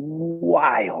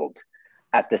wild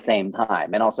at the same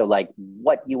time. And also like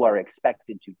what you are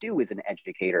expected to do as an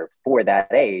educator for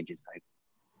that age is like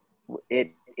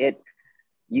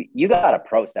you got to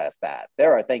process that.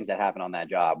 There are things that happen on that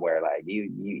job where like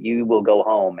you will go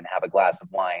home and have a glass of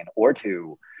wine or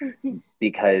two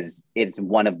because it's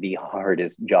one of the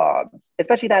hardest jobs,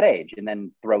 especially that age, and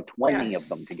then throw 20 of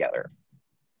them together.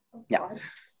 Yeah.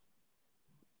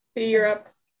 Hey, you're up.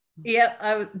 Yeah,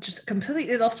 I just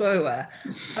completely lost where we were.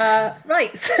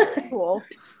 Right. Cool.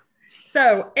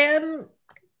 So,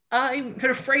 I'm going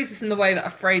to phrase this in the way that I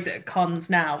phrase it at cons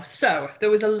now. So, if there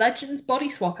was a Legends body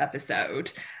swap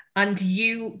episode and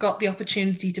you got the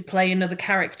opportunity to play another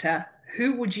character,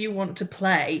 who would you want to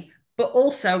play? But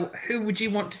also, who would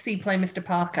you want to see play Mr.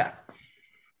 Parker?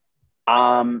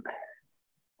 I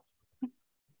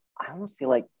almost feel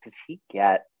like, does he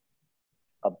get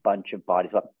a bunch of body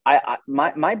swap?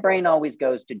 My brain always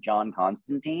goes to John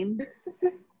Constantine,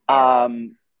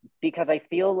 because I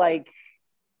feel like,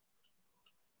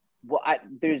 well,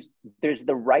 there's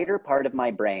the writer part of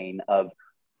my brain of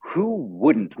who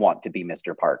wouldn't want to be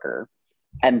Mr. Parker,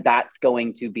 and that's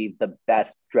going to be the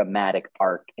best dramatic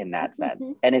arc in that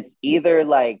sense. And it's either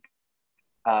like,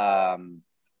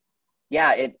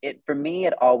 it for me,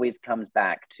 it always comes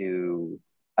back to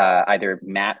either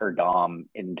Matt or Dom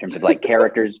in terms of like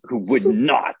characters who would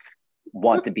not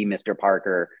want to be Mr.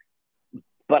 Parker.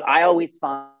 But I always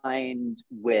find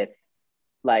with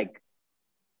like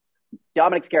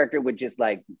Dominic's character would just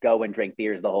like go and drink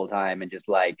beers the whole time and just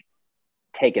like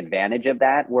take advantage of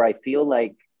that, where I feel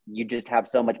like you just have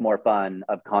so much more fun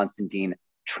of Constantine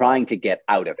trying to get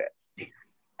out of it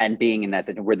and being in that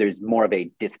situation where there's more of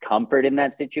a discomfort in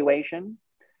that situation.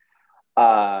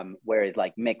 Whereas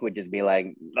like Mick would just be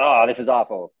like, oh, this is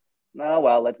awful. Oh,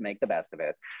 well, let's make the best of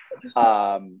it.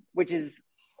 Which is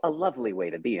a lovely way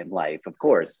to be in life, of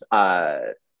course.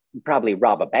 Probably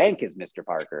rob a bank as Mr.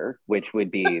 Parker, which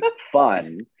would be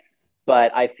fun.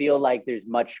 But I feel like there's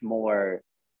much more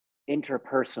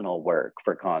interpersonal work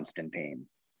for Constantine.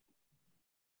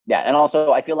 Yeah, and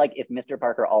also I feel like if Mr.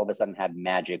 Parker all of a sudden had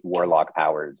magic warlock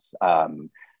powers,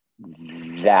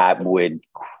 that would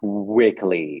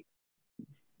quickly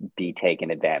be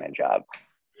taken advantage of.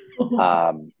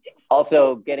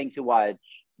 Also, getting to watch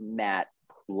Matt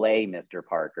play Mr.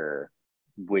 Parker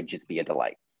would just be a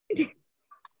delight. It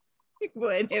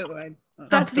would.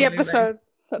 That's the Absolutely. episode.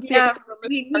 That's the Yeah, episode where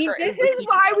Mr. Parker this the is secret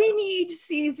why villain. we need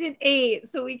season 8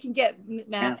 so we can get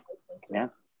Matt. Yeah.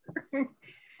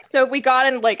 So if we got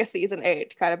in like a season 8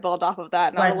 to kind of build off of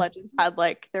that, and all the Right. legends had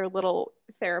like their little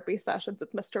therapy sessions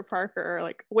with Mr. Parker,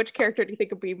 like which character do you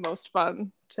think would be most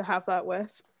fun to have that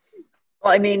with?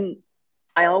 Well, I mean,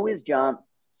 I always jump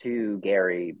to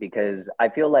Gary because I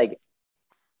feel like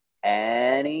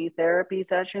any therapy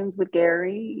sessions with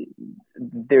Gary,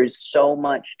 there's so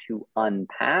much to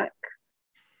unpack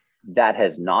that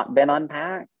has not been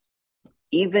unpacked.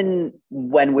 Even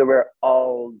when we were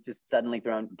all just suddenly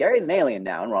thrown, Gary's an alien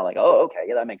now, and we're all like, oh, okay,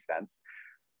 yeah, that makes sense.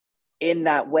 In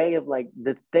that way of like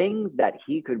the things that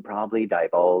he could probably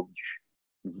divulge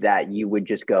that you would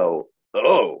just go,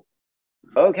 oh,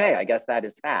 okay, I guess that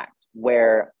is fact.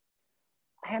 Where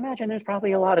I imagine there's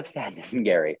probably a lot of sadness in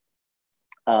Gary.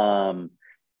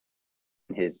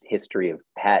 His history of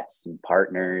pets and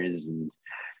partners and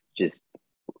just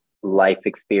life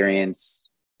experience,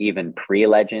 even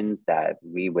pre-legends that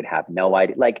we would have no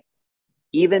idea. Like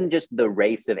even just the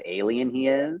race of alien he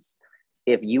is,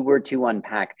 if you were to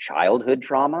unpack childhood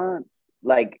trauma,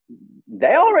 like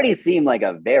they already seem like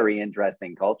a very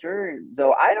interesting culture.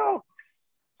 So I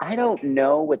don't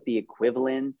know what the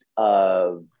equivalent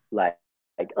of like,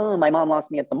 oh, my mom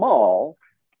lost me at the mall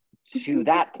to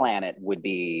that planet would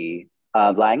be.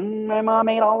 Like my mom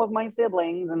ate all of my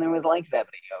siblings and there was like 70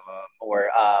 of them. Or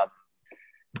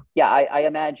yeah, I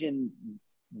imagine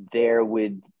there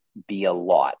would be a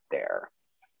lot there.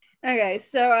 Okay,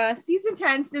 so season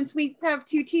 10, since we have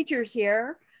 2 teachers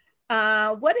here,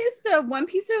 what is the one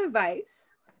piece of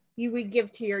advice you would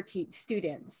give to your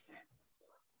students?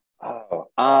 Oh,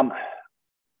 and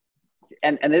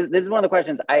this is one of the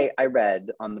questions I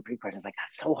read on the pre-questions. Like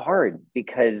that's so hard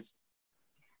because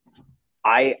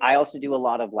I also do a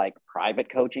lot of like private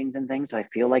coachings and things. So I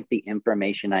feel like the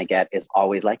information I get is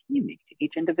always like unique to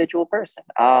each individual person.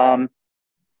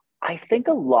 I think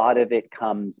a lot of it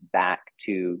comes back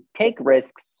to take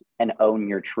risks and own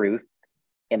your truth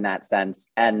in that sense.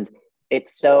 And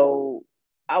it's so,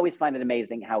 I always find it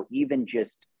amazing how even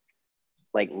just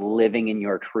like living in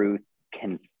your truth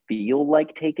can feel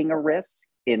like taking a risk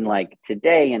in like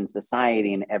today in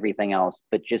society and everything else,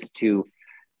 but just to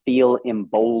feel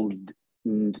emboldened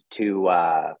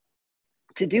to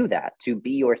do that, to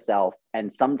be yourself.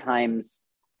 And sometimes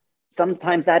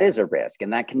that is a risk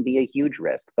and that can be a huge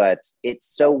risk, but it's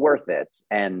so worth it.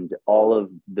 And all of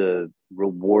the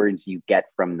rewards you get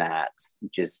from that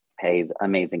just pays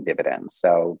amazing dividends.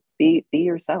 So be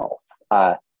yourself,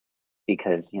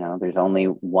 because, you know, there's only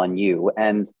one you.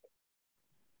 And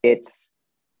it's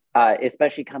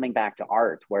especially coming back to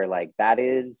art where like that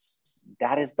is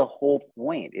the whole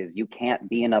point is you can't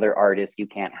be another artist. You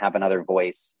can't have another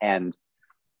voice. And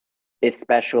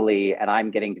especially, and I'm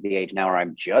getting to the age now where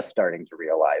I'm just starting to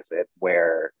realize it,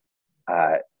 where,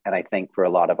 and I think for a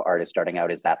lot of artists starting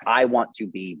out is that I want to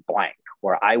be blank,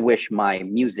 or I wish my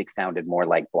music sounded more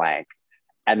like blank.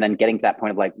 And then getting to that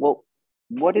point of like, well,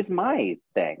 what is my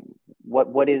thing?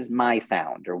 What is my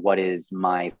sound, or what is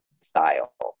my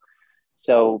style?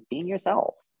 So being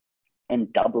yourself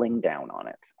and doubling down on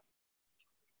it.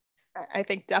 I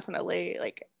think definitely,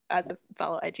 like as a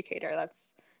fellow educator,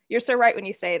 you're so right when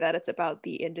you say that it's about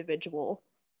the individual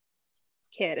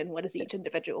kid and what does each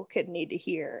individual kid need to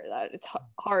hear. That it's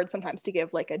hard sometimes to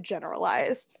give like a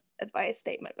generalized advice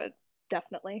statement, but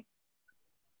definitely.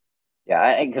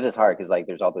 Yeah, because it's hard because like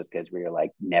there's all those kids where you're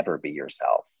like, never be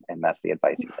yourself, and that's the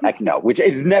advice. No, which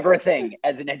is never a thing.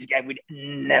 As an educator, I would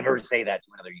never say that to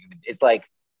another human. It's like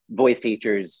voice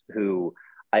teachers who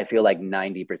I feel like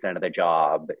 90% of the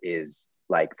job is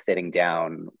like sitting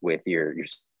down with your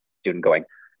student going,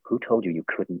 who told you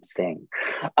couldn't sing?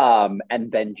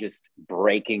 And then just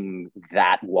breaking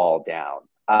that wall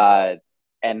down.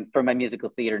 And for my musical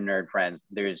theater nerd friends,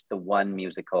 there's the one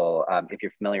musical, if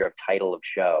you're familiar of Title of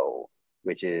Show,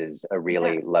 which is a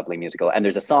really lovely musical. And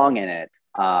there's a song in it.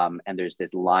 And there's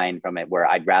this line from it where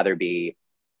I'd rather be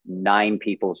 9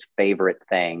 people's favorite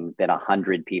thing than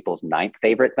 100 people's 9th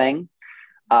favorite thing.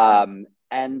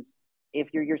 And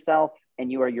if you're yourself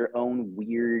and you are your own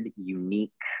weird,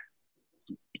 unique,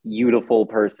 beautiful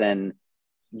person,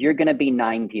 you're going to be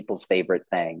 9 people's favorite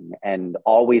thing, and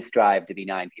always strive to be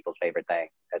 9 people's favorite thing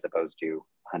as opposed to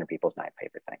 100 people's 9th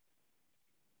favorite thing.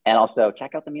 And also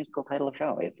check out the musical title of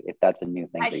show if that's a new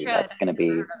thing for you. should. That's going to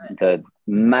be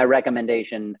my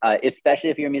recommendation,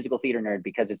 especially if you're a musical theater nerd,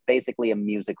 because it's basically a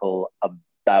musical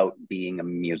about being a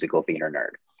musical theater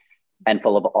nerd and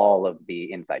full of all of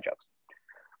the inside jokes.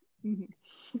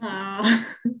 Yeah, I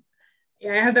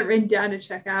have that written down to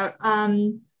check out.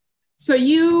 So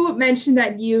you mentioned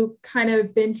that you kind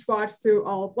of binge watched through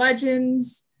all of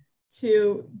Legends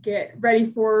to get ready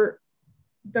for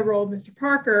the role of Mr.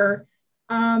 Parker.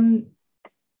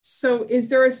 So is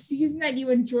there a season that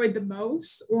you enjoyed the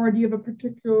most, or do you have a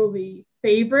particularly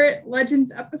favorite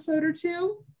Legends episode or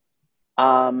two?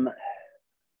 I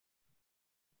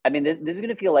mean, this is going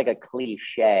to feel like a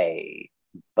cliche,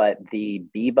 but the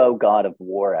Bebo God of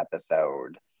War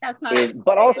episode That's not is,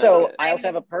 but also I also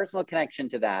have a personal connection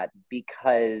to that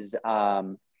because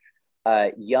young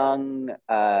I'm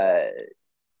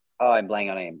blanking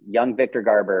on name, young Victor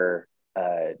Garber,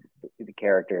 the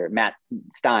character Matt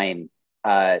Stein,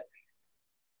 Martin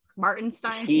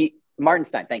Stein. Martin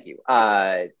Stein, thank you.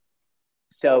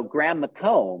 So Graham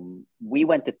McComb, we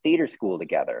went to theater school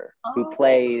together, who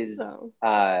plays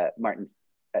young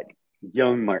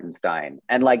Martin Stein.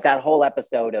 And like that whole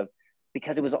episode of,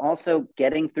 because it was also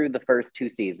getting through the first two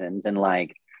seasons and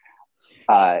like,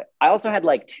 I also had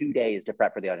like 2 days to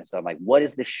prep for the audience. So I'm like, what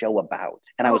is this show about?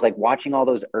 And I was like watching all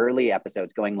those early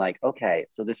episodes going like, okay,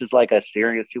 so this is like a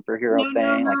serious superhero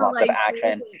thing, like lots of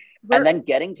action. And then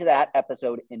getting to that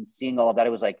episode and seeing all of that,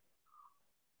 it was like,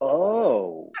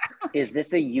 oh, is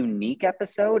this a unique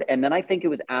episode? And then I think it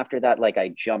was after that, like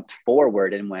I jumped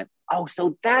forward and went, oh,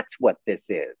 so that's what this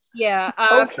is. Yeah.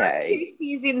 Okay. First two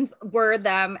seasons were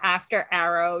them after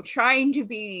Arrow trying to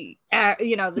be,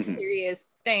 the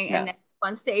serious thing. Yeah. And then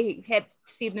once they hit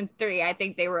season 3, I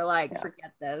think they were like,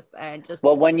 forget this. And just.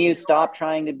 Well, when you stop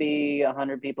trying to be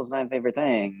 100 people's 9 favorite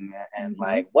thing and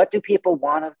like, what do people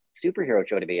want a superhero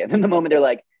show to be? And then the moment they're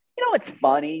like, you know what's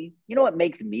funny? You know what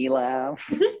makes me laugh?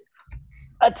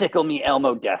 A tickle me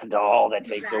Elmo death doll that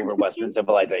takes over Western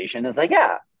civilization. It's like,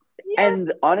 yeah.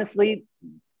 And honestly,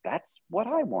 that's what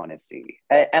I want to see.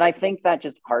 And I think that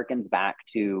just harkens back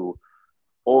to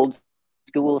old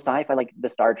school sci-fi, like the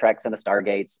Star Treks and the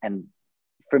Stargates. And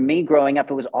for me growing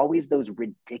up, it was always those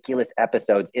ridiculous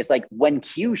episodes. It's like when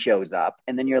Q shows up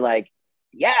and then you're like,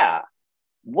 yeah,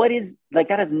 what is, like,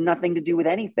 that has nothing to do with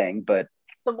anything, but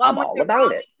the one I'm with all the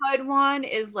about it. Robin Hood one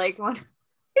is like one of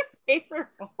my favorite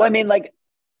ones. Well, I mean, like,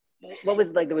 what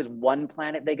was like, there was one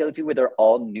planet they go to where they're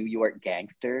all New York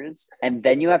gangsters. And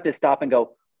then you have to stop and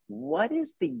go, what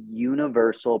is the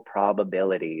universal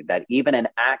probability that even an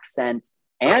accent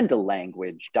and a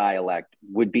language dialect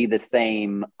would be the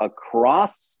same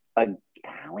across a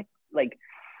galaxy? Like,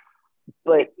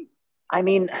 but I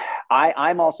mean,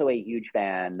 I'm also a huge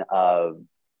fan of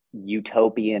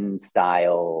utopian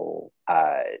style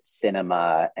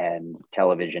cinema and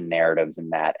television narratives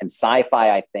and that. And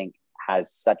sci-fi, I think,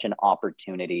 has such an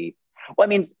opportunity. Well, I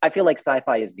mean, I feel like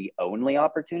sci-fi is the only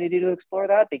opportunity to explore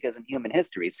that, because in human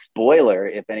history, spoiler,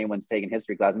 if anyone's taken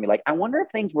history class and be like, I wonder if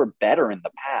things were better in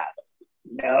the past.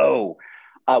 No,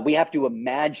 we have to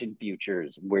imagine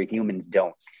futures where humans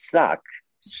don't suck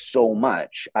so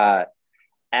much.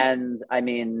 And I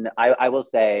mean, I will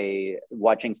say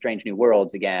watching Strange New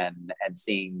Worlds again and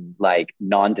seeing like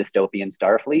non-dystopian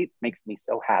Starfleet makes me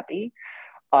so happy.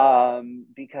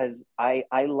 Because I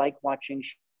like watching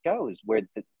shows where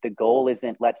the goal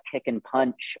isn't let's kick and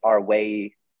punch our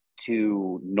way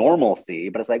to normalcy,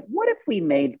 but it's like, what if we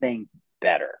made things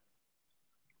better?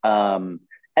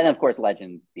 And of course,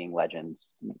 Legends being Legends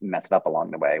messed up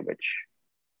along the way, which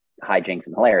hijinks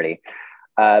and hilarity.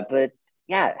 But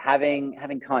yeah, having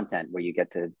content where you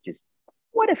get to just,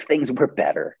 what if things were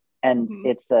better? And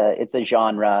it's a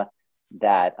genre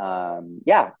that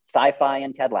sci-fi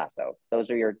and Ted Lasso,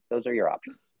 those are your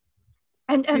options.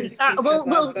 And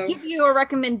we'll give you a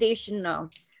recommendation though.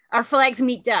 Our Flags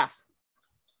Meet Death.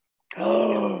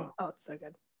 Oh, it's so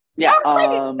good. Yeah.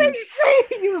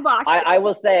 You watched I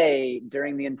will say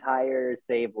during the entire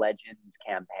Save Legends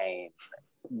campaign,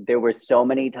 there were so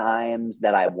many times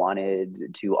that I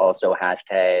wanted to also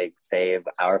hashtag save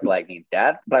Our Flag Means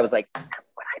Death, but I was like,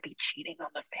 would I be cheating on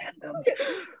the fandom?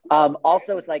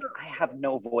 Also, it's like, I have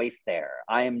no voice there.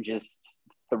 I am just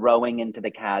throwing into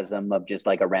the chasm of just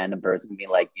like a random person being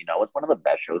like, you know, it's one of the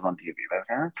best shows on TV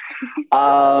ever.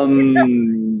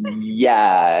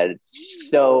 Yeah.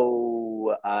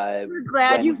 So we're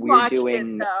glad you watched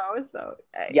it though. So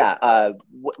yeah,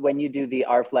 when you do the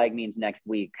Our Flag Means Next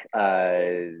Week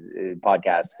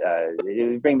podcast,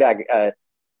 bring back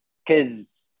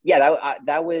because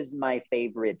that was my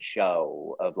favorite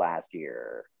show of last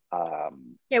year.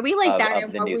 Yeah, we like that of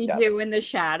and the what new we stuff. do in the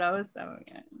shadows. So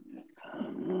yeah.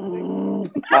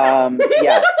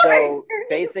 Yeah, so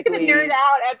basically Nerd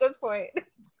out at this point.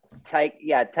 Taika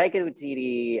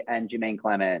Waititi and Jermaine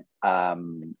Clement,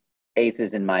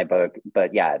 aces in my book.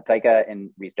 But yeah, Taika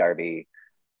and Rhys Darby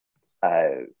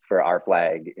for Our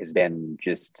Flag has been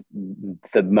just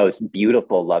the most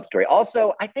beautiful love story.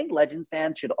 Also, I think Legends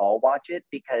fans should all watch it,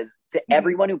 because to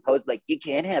everyone who posed like, you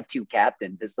can't have two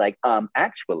captains, it's like,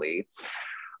 actually,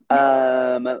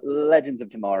 Legends of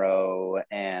Tomorrow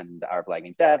and Our Flag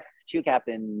Means Death, two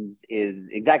captains is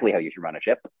exactly how you should run a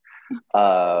ship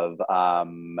of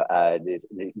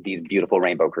these beautiful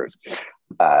rainbow crews.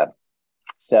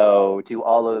 So to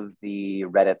all of the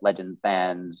Reddit Legends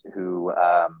fans who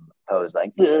posed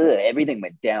like, everything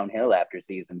went downhill after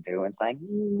season 2, it's like,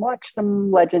 watch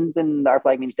some Legends and Our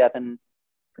Flag Means Death and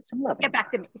put some love in. Get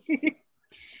back to me.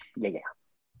 Yeah.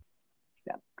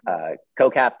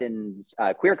 Co-captains,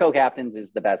 queer co-captains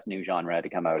is the best new genre to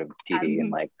come out of TV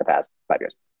in like the past 5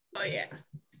 years. Oh yeah.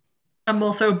 I'm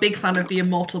also a big fan of the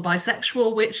immortal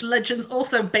bisexual, which Legends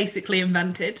also basically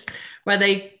invented, where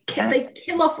they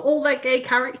kill off all their gay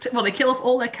characters. Well, they kill off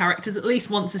all their characters at least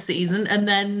once a season, and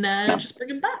then just bring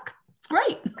them back. It's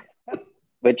great.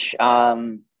 Which,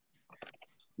 no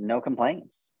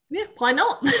complaints. Yeah, why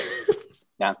not?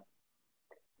 Yeah,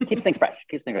 keeps things fresh.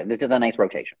 This is a nice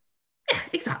rotation. Yeah,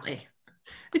 exactly.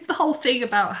 It's the whole thing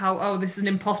about how, this is an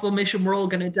impossible mission, we're all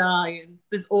going to die, and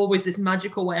there's always this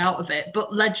magical way out of it.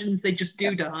 But Legends, they just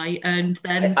do die, and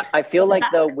then... I feel like,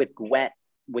 though, with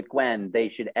Gwen, they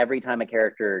should, every time a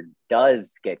character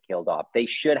does get killed off, they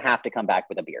should have to come back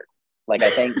with a beard. Like,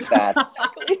 I think that's,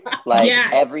 like,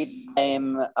 Yes. every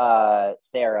time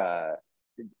Sarah...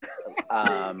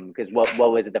 because what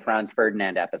was it, the Franz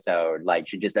Ferdinand episode, like,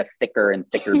 should just a thicker and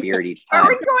thicker beard each time. Are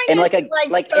we going and into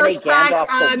like in a Star Trek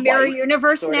Gandalf the Mirror White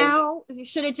Universe sort of- now?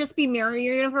 Should it just be Mirror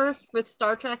Universe with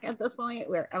Star Trek at this point,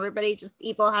 where everybody just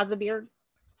evil has a beard?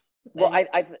 Well,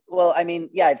 I mean,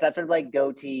 yeah, it's that sort of like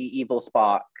goatee evil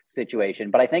Spock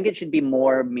situation, but I think it should be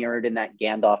more mirrored in that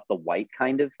Gandalf the White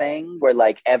kind of thing, where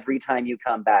like every time you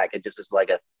come back, it just is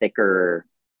like a thicker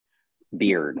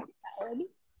beard.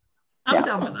 I'm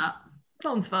down with that.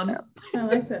 Sounds fun. Yeah. I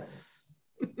like this.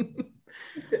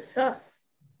 It's good stuff.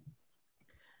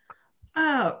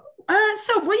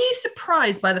 So were you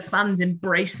surprised by the fans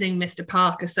embracing Mr.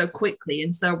 Parker so quickly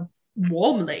and so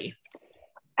warmly?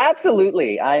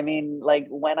 Absolutely. I mean, like,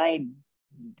 when I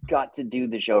got to do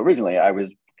the show originally, I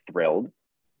was thrilled.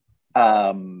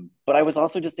 But I was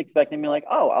also just expecting to be like,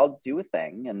 oh, I'll do a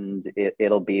thing and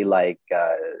it'll be like,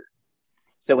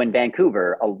 so in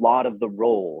Vancouver, a lot of the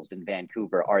roles in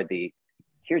Vancouver are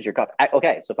here's your cup.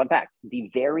 Okay, so fun fact,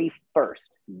 the very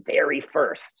first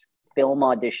film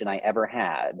audition I ever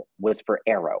had was for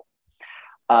Arrow.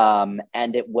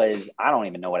 And it was, I don't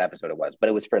even know what episode it was, but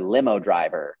it was for Limo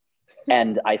Driver.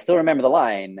 And I still remember the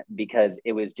line because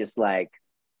it was just like,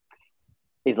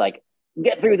 he's like,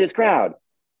 get through this crowd.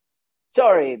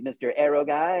 Sorry, Mr. Arrow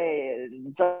guy,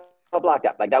 so blocked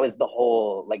up. Like, that was the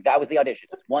whole, like, that was the audition.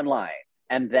 It's one line.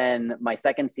 And then my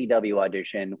second CW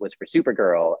audition was for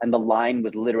Supergirl. And the line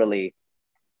was literally,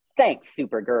 thanks,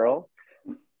 Supergirl.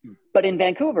 But in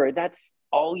Vancouver, that's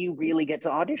all you really get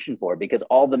to audition for, because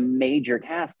all the major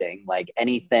casting, like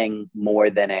anything more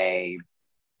than a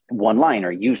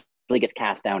one-liner, usually gets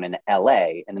cast down in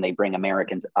LA, and then they bring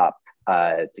Americans up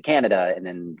to Canada, and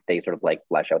then they sort of like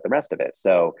flesh out the rest of it.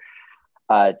 So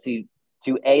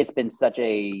it's been such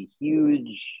a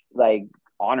huge like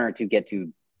honor to get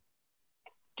to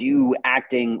do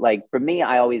acting. Like, for me,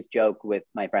 I always joke with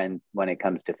my friends when it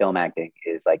comes to film acting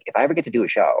is like, if I ever get to do a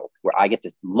show where I get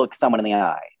to look someone in the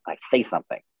eye, I say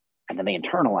something, and then they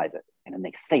internalize it, and then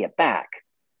they say it back,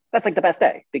 that's like the best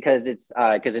day, because it's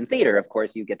because in theater, of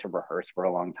course, you get to rehearse for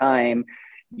a long time.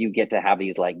 You get to have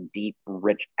these like deep,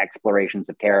 rich explorations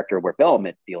of character, where film,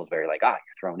 it feels very like, you're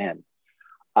thrown in.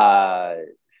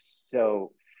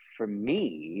 So for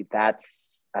me,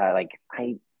 that's I like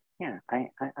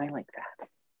that.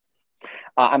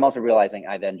 I'm also realizing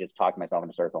I then just talked myself in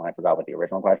a circle and I forgot what the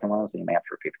original question was. So you may have to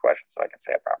repeat the question so I can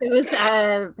say it properly. It was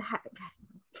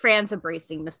Fran's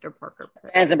embracing Mr. Parker.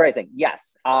 Fran's embracing,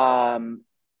 yes.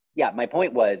 Yeah, my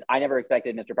point was I never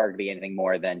expected Mr. Parker to be anything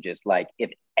more than just like,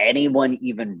 if anyone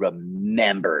even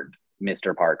remembered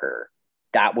Mr. Parker,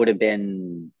 that would have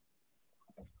been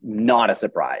not a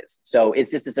surprise. So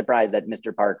it's just a surprise that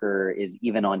Mr. Parker is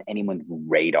even on anyone's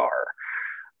radar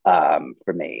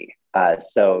for me.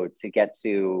 So to get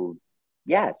to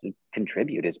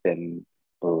contribute has been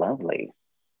lovely.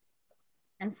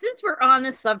 And since we're on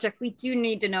this subject, we do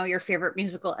need to know your favorite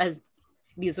musical as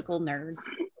musical nerds.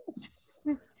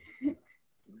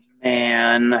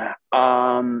 Man,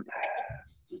 I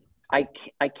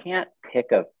can't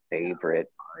pick a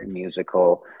favorite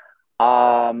musical.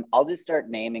 I'll just start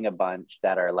naming a bunch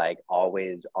that are like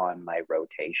always on my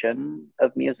rotation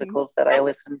of musicals that I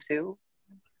listen to.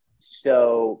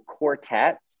 So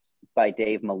Quartets by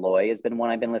Dave Malloy has been one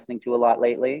I've been listening to a lot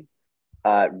lately.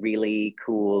 Really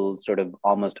cool, sort of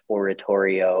almost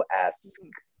oratorio-esque.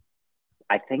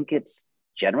 I think it's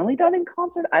generally done in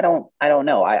concert. I don't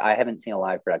know. I haven't seen a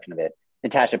live production of it.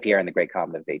 Natasha Pierre and the Great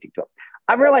Comet of 1812.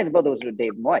 I realized both those are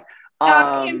Dave Malloy.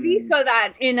 And we saw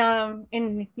that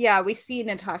in we see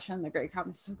Natasha and the Great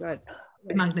Comet. So good.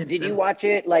 Did you watch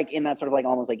it like in that sort of like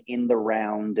almost like in the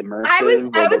round immersive?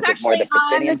 I was actually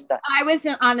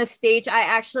on the stage.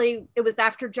 It was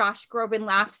after Josh Groban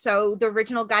left, so the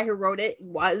original guy who wrote it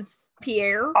was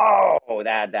Pierre. Oh,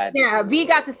 that yeah, we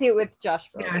got to see it with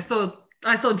Josh Groban. Yeah,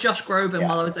 I saw Josh Groban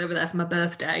while I was over there for my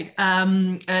birthday,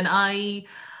 and I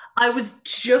was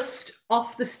just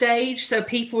off the stage, so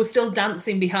people were still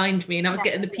dancing behind me, and I was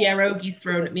getting the pierogies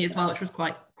thrown at me as well, which was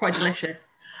quite delicious.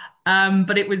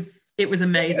 But it was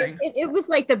amazing. It was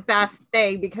like the best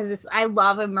thing because I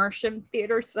love immersion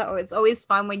theater, so it's always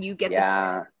fun when you get to be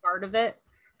part of it.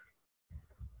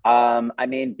 I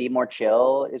mean, Be More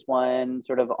Chill is one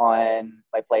sort of on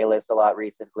my playlist a lot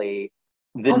recently.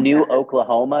 The new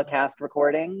Oklahoma cast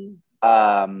recording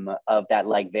of that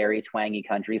like very twangy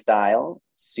country style,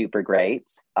 super great.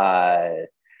 Pasek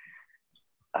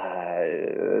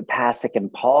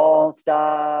and Paul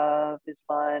stuff is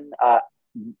fun.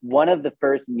 One of the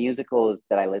first musicals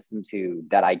that I listened to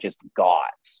that I just got,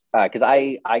 because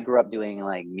I grew up doing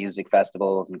like music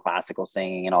festivals and classical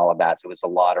singing and all of that, so it was a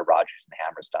lot of Rodgers and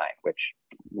Hammerstein, which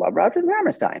love Rodgers and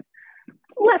Hammerstein.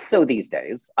 Less so these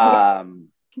days.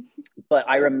 But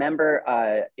I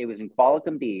remember it was in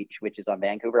Qualicum Beach, which is on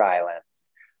Vancouver Island,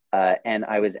 and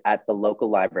I was at the local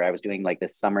library. I was doing like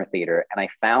this summer theater, and I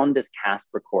found this cast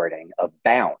recording of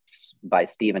Bounce by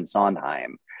Stephen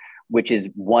Sondheim, which is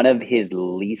one of his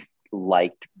least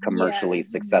liked commercially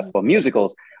successful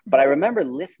musicals. But I remember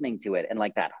listening to it, and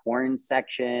like that horn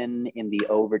section in the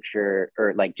overture,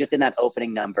 or like just in that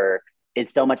opening number, is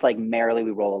so much like Merrily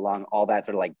We Roll Along, all that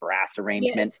sort of like brass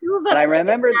arrangement. Yeah, two of us, and I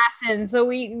remember, so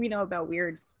we know about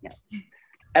weird. Yeah.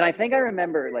 And I think I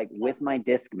remember like with my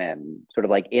Discman, sort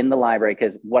of like in the library,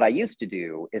 because what I used to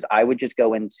do is I would just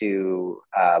go into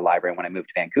a library when I moved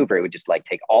to Vancouver. It would just like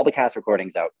take all the cast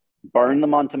recordings out, burn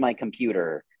them onto my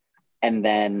computer, and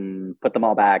then put them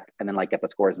all back, and then like get the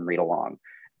scores and read along.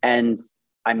 And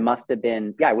I must have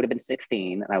been, I would have been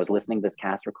 16, and I was listening to this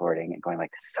cast recording and going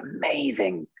like, this is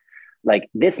amazing.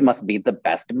 Like, this must be the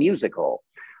best musical.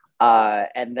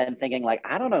 And then thinking like,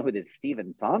 I don't know who this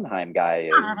Stephen Sondheim guy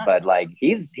is, but like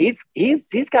he's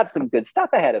got some good stuff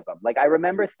ahead of him. Like I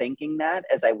remember thinking that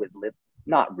as I was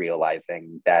not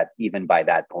realizing that even by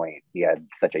that point he had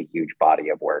such a huge body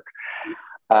of work.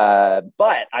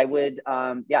 But I would,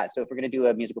 so if we're gonna do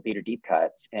a musical theater deep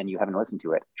cut and you haven't listened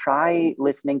to it, try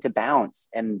listening to Bounce,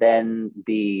 and then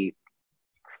the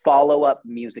follow-up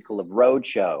musical of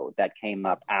Roadshow that came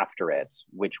up after it,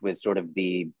 which was sort of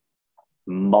the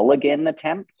Mulligan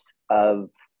attempt of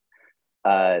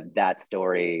that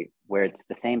story, where it's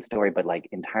the same story but like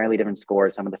entirely different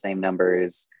scores, some of the same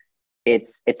numbers.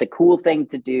 It's a cool thing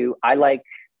to do. I like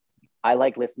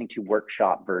listening to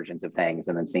workshop versions of things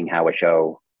and then seeing how a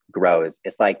show grows.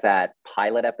 It's like that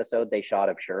pilot episode they shot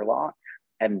of Sherlock,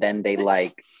 and then they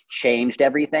like changed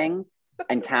everything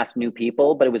and cast new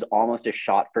people, but it was almost a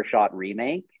shot for shot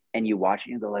remake, and you watch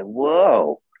it and you go like,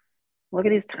 whoa, look at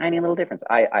these tiny little differences.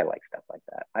 I like stuff like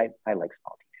that. I like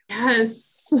small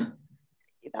details. Yes.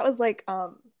 That was like,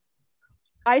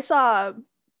 I saw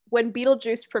when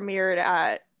Beetlejuice premiered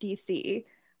at DC,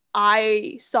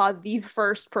 I saw the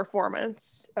first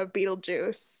performance of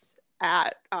Beetlejuice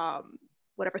at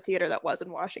whatever theater that was in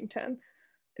Washington.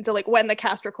 And so like when the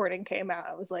cast recording came out,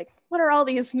 I was like, what are all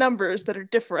these numbers that are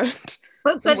different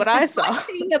than what I saw? The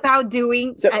thing about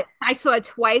I saw it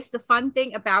twice. The fun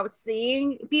thing about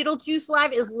seeing Beetlejuice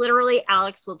live is literally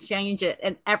Alex will change it,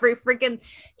 and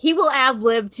he will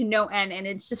ad-lib to no end, and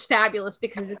it's just fabulous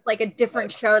because it's like a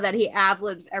different show that he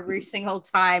ad-libs every single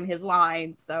time his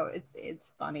lines. So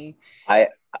it's funny.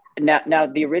 Now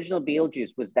the original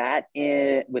Beetlejuice, was that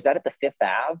at the Fifth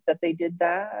Ave that they did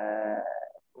that,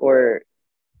 or?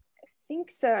 I think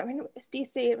so. I mean, it's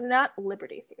DC, not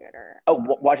Liberty Theater.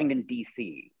 Oh, Washington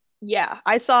D.C. Yeah,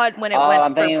 I saw it when it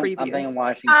went for previews. I'm thinking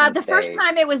Washington. The first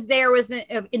time it was there was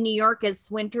in New York as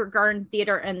Winter Garden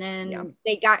Theater, and then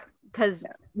they got, because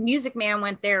Music Man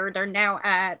went there. They're now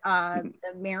at the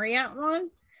Marriott one,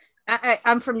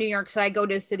 I'm from New York, so I go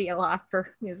to the city a lot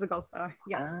for musicals. So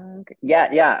Okay.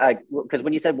 Yeah. Because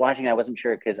when you said Washington, I wasn't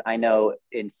sure because I know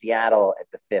in Seattle at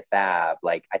the Fifth Ave,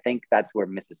 like I think that's where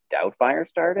Mrs. Doubtfire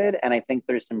started, and I think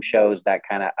there's some shows that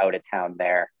kind of out of town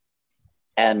there.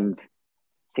 And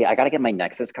see, I got to get my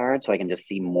Nexus card so I can just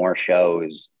see more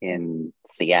shows in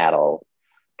Seattle.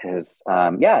 Because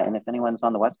and if anyone's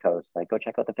on the West Coast, like go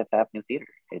check out the Fifth Avenue Theater.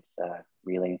 It's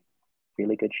really,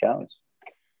 really good shows.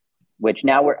 Which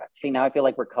now now I feel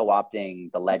like we're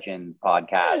co-opting the Legends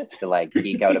podcast to like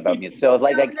geek out about music. So it's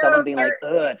like someone being like,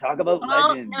 ugh, talk about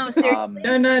Legends. No, seriously.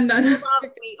 No.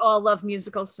 We all love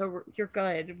musicals, so you're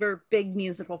good. We're big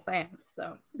musical fans.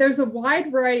 So there's a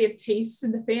wide variety of tastes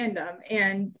in the fandom,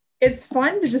 and it's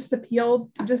fun to just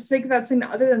think about something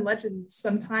other than Legends.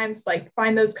 Sometimes, like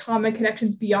find those common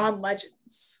connections beyond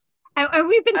Legends. And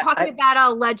we've been talking about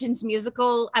a Legends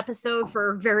musical episode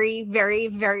for a very, very,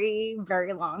 very,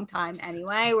 very long time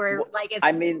anyway. Where like it's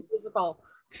musical.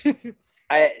 So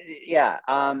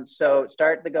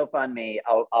start the GoFundMe.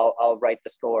 I'll write the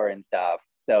score and stuff.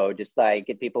 So just like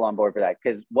get people on board for that.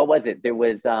 Because what was it? There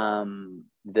was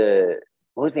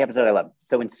what was the episode I loved?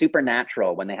 So in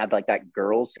Supernatural, when they had like that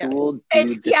girls' school do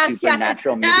the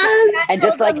Supernatural music, and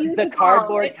just like the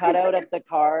cardboard cutout of the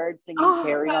card singing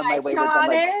 "Carry on My Wayward Son,"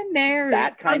 like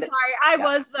that kind of. I'm sorry, I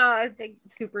was a big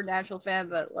Supernatural fan,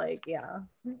 but like,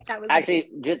 that was actually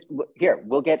just here.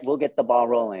 We'll get the ball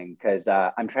rolling because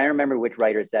I'm trying to remember which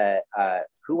writer said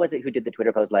who was it who did the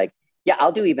Twitter post like, yeah,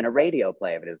 I'll do even a radio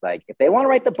play of it. It's like if they want to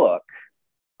write the book,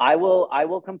 I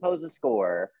will compose a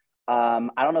score. I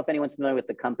don't know if anyone's familiar with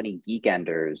the company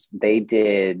Geekenders. They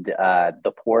did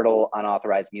the Portal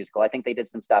unauthorized musical. I think they did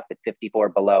some stuff at 54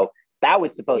 Below. That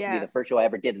was supposed to be the first show I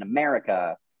ever did in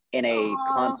America in a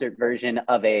concert version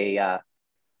of a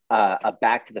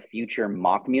Back to the Future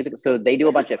mock musical. So they do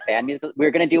a bunch of fan musicals. We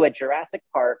were going to do a Jurassic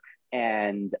Park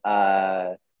and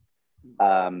Back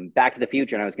to the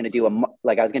Future, and I was going to do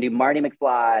Marty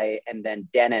McFly and then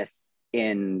Dennis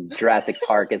in Jurassic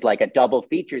Park is like a double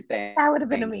feature thing. That would have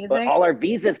been amazing. But all our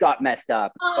visas got messed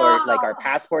up or like our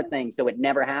passport thing. So it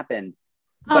never happened.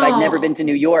 But I'd never been to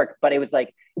New York. But it was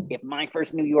like, if my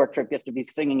first New York trip gets to be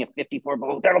singing at 54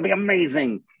 Below, that'll be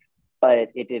amazing. But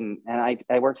it didn't. And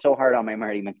I worked so hard on my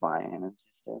Marty McFly and it's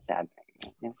just a sad thing.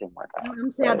 It didn't work out. I'm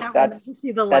sad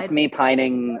that's me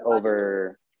pining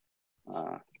over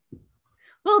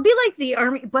well, it'd be like the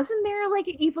army. Wasn't there like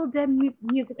an Evil Dead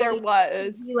musical? There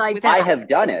was. Like I have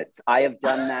done it. I have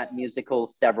done that musical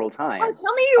several times. Oh,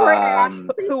 tell me you were Ash.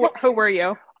 Who were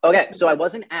you? Okay, so I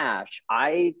wasn't Ash.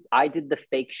 I did the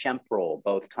fake Shemp role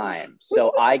both times.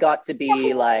 So I got to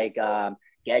be like,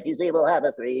 can't you see we'll have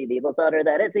a three people daughter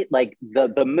that is it? Like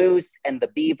the moose and the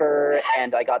beaver,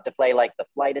 and I got to play like the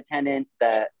flight attendant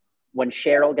that when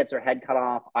Cheryl gets her head cut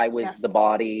off, I was the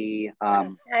body.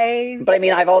 Nice. But I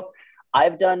mean,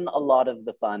 I've done a lot of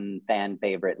the fun fan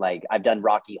favorite, like I've done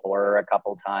Rocky Horror a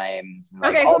couple times,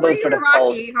 like okay, all those sort of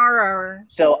Rocky Horror.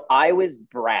 So I was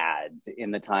Brad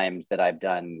in the times that I've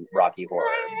done Rocky Horror.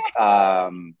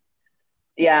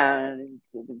 Yeah,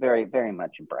 very, very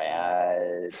much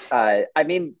Brad. I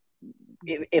mean,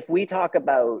 if we talk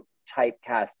about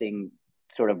typecasting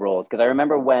sort of roles, because I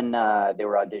remember when they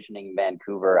were auditioning in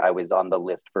Vancouver, I was on the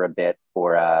list for a bit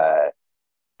for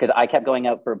because I kept going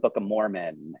out for Book of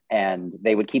Mormon and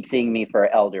they would keep seeing me for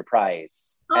Elder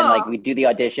Price. And like we'd do the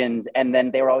auditions and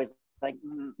then they were always like,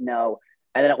 no.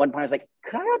 And then at one point I was like,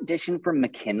 could I audition for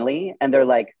McKinley? And they're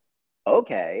like,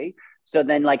 okay. So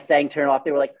then like saying turn off,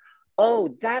 they were like,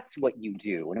 oh, that's what you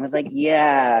do. And I was like,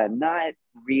 yeah, not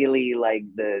really like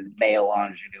the male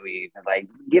ingenue. Like,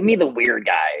 give me the weird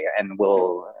guy and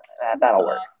that'll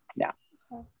work. Yeah.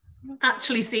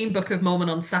 Actually seen Book of Mormon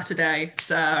on Saturday,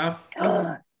 so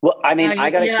well, I mean,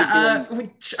 I gotta keep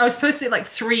doing. I was supposed to like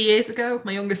 3 years ago.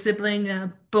 My younger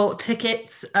sibling bought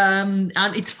tickets, and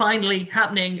it's finally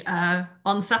happening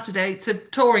on Saturday. It's a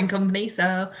touring company,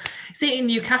 so it's in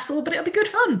Newcastle, but it'll be good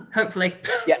fun, hopefully.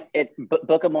 Yeah,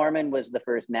 Book of Mormon was the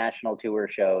first national tour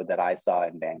show that I saw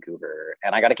in Vancouver,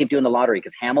 and I got to keep doing the lottery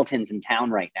because Hamilton's in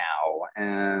town right now.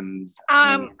 And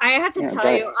I have to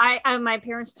tell you, my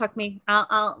parents took me.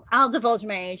 I'll divulge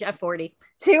my age at 40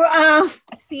 to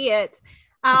see it.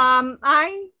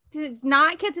 I did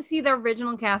not get to see the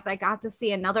original cast. I got to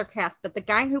see another cast, but the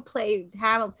guy who played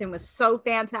Hamilton was so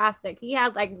fantastic. He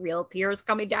had like real tears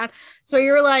coming down. So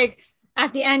you're like,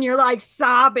 at the end, you're like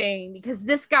sobbing because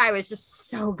this guy was just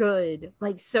so good,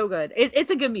 like so good.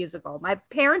 It's a good musical. My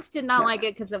parents did not like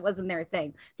it because it wasn't their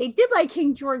thing. They did like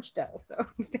King George though. So.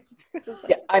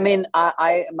 Yeah, I mean,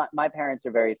 my parents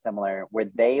are very similar where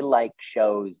they like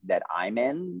shows that I'm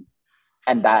in.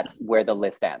 And that's where the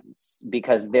list ends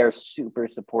because they're super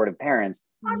supportive parents.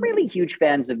 I'm really huge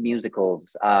fans of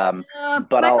musicals,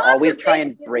 but I'll always try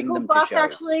and bring them to shows.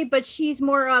 Actually, but she's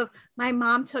more of, my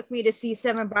mom took me to see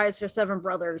Seven Brides for Seven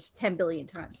Brothers 10 billion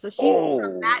times. So she's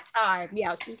from that time.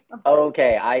 Yeah.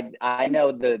 Okay, I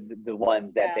know the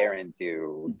ones that they're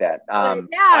into. That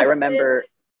I remember.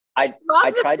 She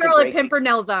loves the Scarlet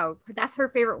Pimpernel though. That's her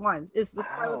favorite one. Is the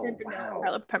Scarlet Pimpernel. Wow.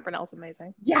 Scarlet Pimpernel's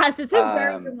amazing. Yes, it's a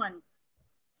very good one.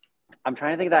 I'm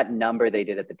trying to think of that number they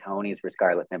did at the Tonys for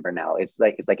Scarlet Pimpernel. It's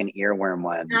like an earworm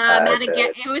one.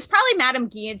 It was probably Madame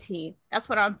Guillotine. That's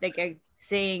what I'm thinking.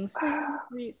 Sing,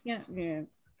 sweet, yeah.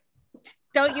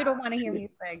 Don't want to hear me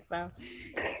sing, so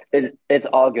it's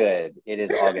all good. It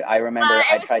is all good. I remember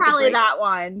I tried probably to break that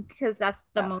one because that's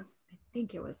the most. I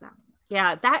think it was that one.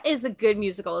 Yeah, that is a good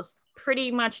musical. It's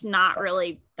pretty much not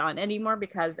really done anymore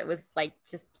because it was like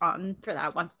just on for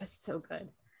that once, but it's so good.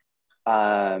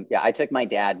 I took my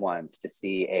dad once to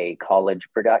see a college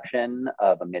production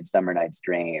of A Midsummer Night's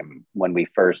Dream when we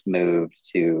first moved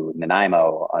to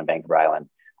Nanaimo on Vancouver Island.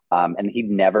 And he'd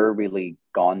never really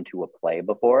gone to a play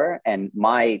before. And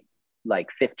my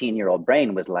 15-year-old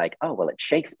brain was like, oh, well, it's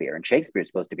Shakespeare and Shakespeare's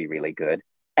supposed to be really good.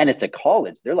 And it's a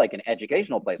college. They're like an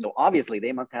educational place. So obviously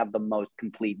they must have the most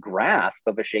complete grasp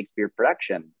of a Shakespeare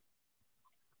production.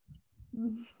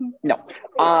 No.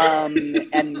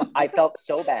 And I felt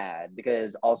so bad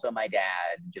because also my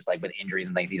dad, just like with injuries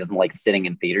and things, he doesn't like sitting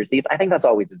in theater seats. I think that's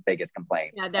always his biggest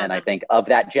complaint. I think of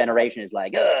that generation is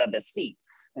like, the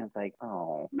seats. And it's like,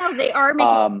 oh. No, they are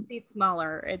making the seats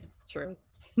smaller. It's true.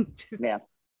 Yeah.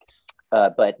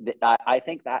 But I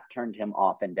think that turned him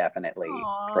off indefinitely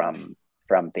from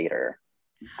theater.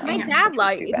 My dad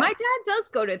does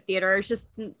go to theater. It's just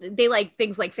they like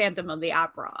things like Phantom of the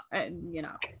Opera, and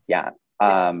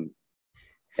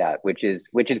which is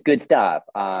good stuff.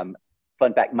 Fun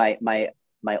fact: my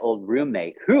old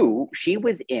roommate, who she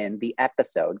was in the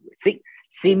episode.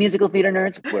 See, musical theater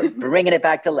nerds, we're bringing it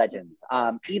back to legends.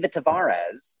 Eva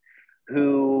Tavares,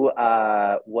 who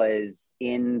was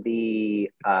in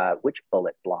the which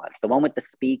Bullet Blonde, the one with the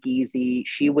speakeasy.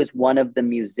 She was one of the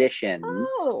musicians.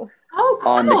 Oh,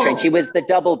 cool. On the train. She was the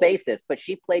double bassist, but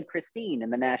she played Christine in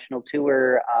the national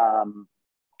tour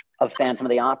of Phantom of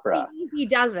the Opera. He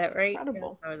does it, right?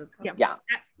 Incredible. Yeah.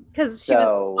 Because she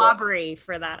was Aubrey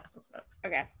for that episode.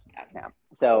 Okay. Yeah.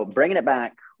 So bringing it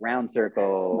back, round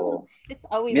circle. It's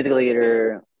always musical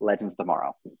theater, Legends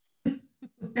tomorrow.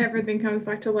 Everything comes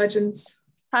back to Legends.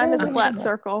 Time is a flat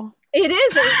circle. It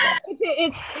is.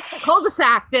 It's a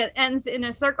cul-de-sac that ends in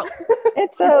a circle.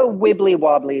 It's a wibbly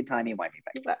wobbly, timey-wimey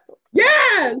thing.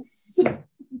 Yes!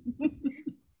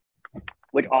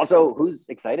 Which also, who's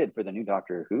excited for the new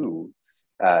Doctor Who?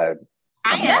 I am.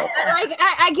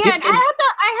 I can't. I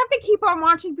have to keep on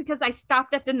watching because I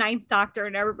stopped at the 9th Doctor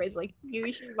and everybody's like,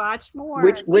 you should watch more.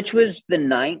 Which was the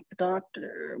 9th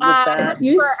Doctor? Was that?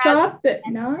 You stopped at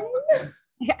 9?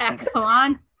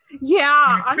 Exelon.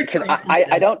 Yeah, because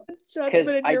I don't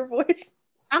judgment in your voice.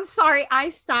 I'm sorry, I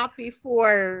stopped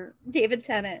before David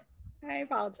Tennant. I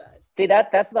apologize. See,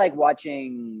 that's like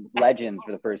watching Legends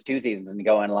for the first 2 seasons and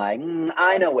going like,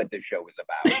 I know what this show was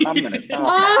about. I'm gonna stop.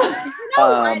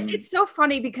 It's so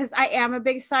funny because I am a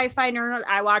big sci-fi nerd.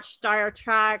 I watch Star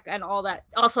Trek and all that,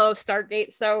 also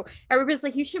Stargate. So everybody's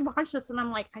like, you should watch this, and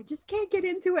I'm like, I just can't get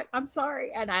into it. I'm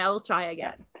sorry, and I'll try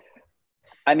again.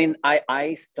 I mean,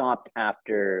 I stopped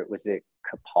after, was it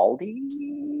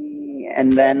Capaldi?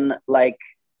 And then like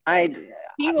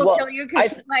he will kill you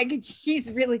because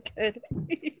she's really good.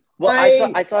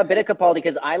 Well, I saw a bit of Capaldi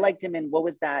because I liked him in, what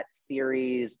was that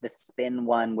series, the Spin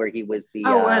one where he was the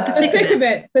thick of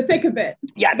it. The thick of it.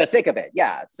 Yeah, the thick of it.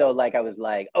 Yeah. So like I was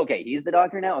like, okay, he's the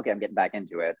Doctor now. Okay, I'm getting back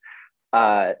into it.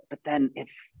 But then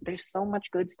there's so much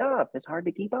good stuff. It's hard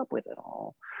to keep up with it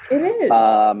all. It is.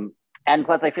 And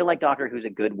plus, I feel like Doctor Who's a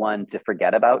good one to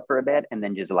forget about for a bit and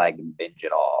then just like binge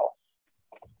it all.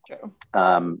 True.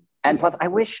 And plus, I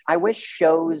wish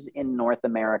shows in North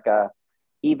America,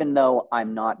 even though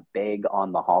I'm not big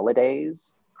on the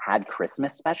holidays, had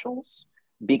Christmas specials.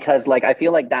 Because like I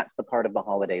feel like that's the part of the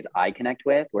holidays I connect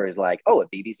with, whereas like, a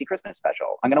BBC Christmas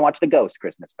special. I'm gonna watch the Ghost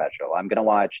Christmas special. I'm gonna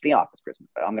watch the Office Christmas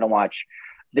special. I'm gonna watch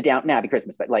the Downton Abbey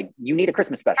Christmas special. Like you need a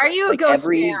Christmas special. Are you a like, Ghost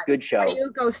every fan? Good show. Are you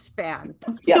a Ghost fan?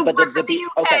 Yeah, but the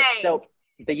UK. Okay, so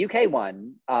the UK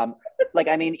one, like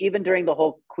I mean, even during the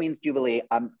whole Queen's Jubilee,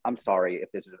 I'm sorry if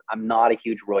I'm not a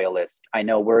huge royalist. I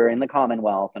know we're in the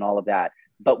Commonwealth and all of that.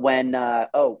 But when I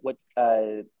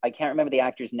can't remember the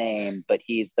actor's name, but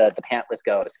he's the pantless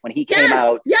ghost. When he came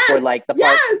out for like the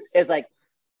part, it's like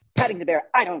Paddington Bear.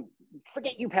 I don't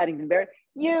forget you, Paddington Bear.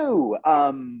 You.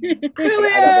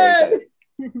 Brilliant.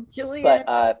 Julian.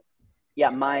 But yeah,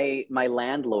 my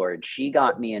landlord, she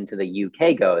got me into the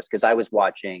UK Ghost because I was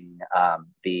watching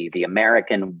the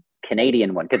American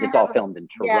Canadian one because it's all filmed in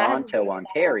Toronto,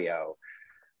 Ontario.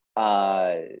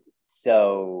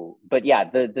 So, but yeah,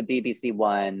 the BBC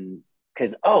one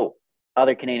because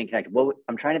other Canadian connection. Well,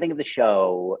 I'm trying to think of the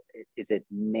show. Is it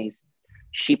Mason?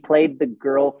 She played the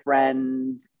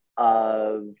girlfriend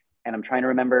of, and I'm trying to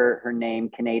remember her name.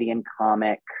 Canadian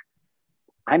comic.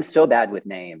 I'm so bad with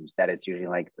names that it's usually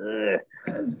like, ugh.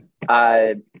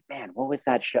 Man, what was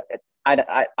that show?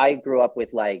 I grew up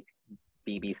with like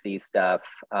BBC stuff.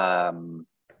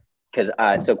 Because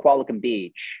so Qualicum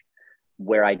Beach,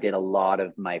 where I did a lot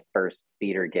of my first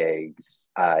theater gigs,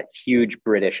 huge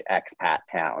British expat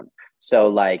town. So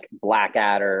like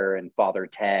Blackadder and Father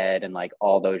Ted and like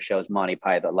all those shows, Monty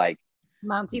Python, like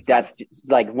Monty that's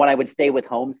just, like when I would stay with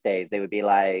homestays, they would be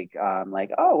like, oh,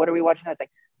 what are we watching? I was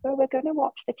like, well, we're going to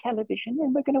watch the television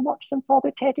and we're going to watch some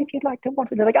Father Ted if you'd like to watch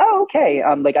it. They're like, oh, okay.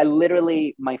 Like I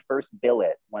literally, my first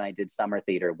billet when I did summer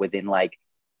theater was in like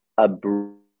a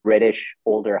British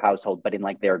older household, but in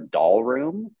like their doll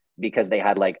room because they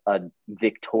had like a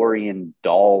Victorian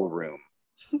doll room.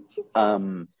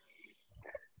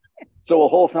 So a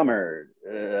whole summer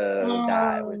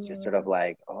that was just sort of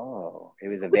like, it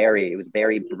was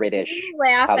very British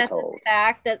laugh household. At the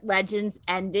fact that Legends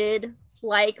ended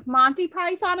like Monty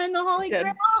Python and the Holy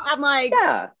Grail. I'm like,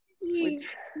 yeah,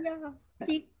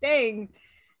 peak thing.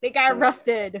 They got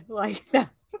arrested like that.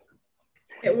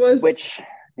 It was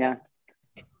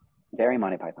very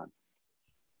Monty Python.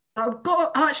 I've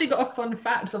actually got a fun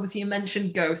fact. Obviously, you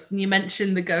mentioned ghosts, and you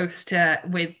mentioned the ghost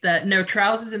with no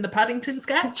trousers in the Paddington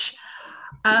sketch.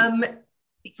 A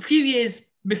few years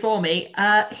before me,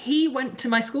 he went to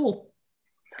my school.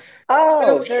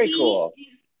 Oh, so very cool.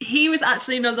 He was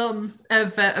actually an alum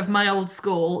of my old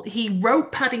school. He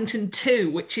wrote Paddington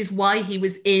 2, which is why he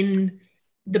was in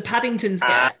the Paddington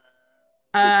sketch.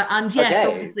 And yes,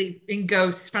 obviously in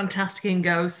Ghosts, fantastic in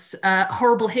Ghosts.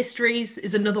 Horrible Histories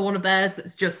is another one of theirs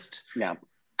that's just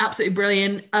absolutely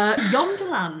brilliant.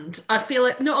 Yonderland, I feel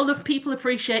like not a lot of people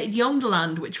appreciated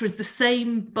Yonderland, which was the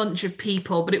same bunch of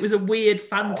people, but it was a weird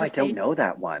fantasy. I don't know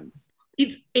that one.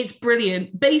 It's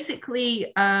brilliant.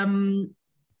 Basically,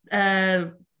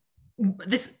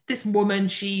 this woman,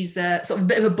 she's sort of a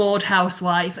bit of a bored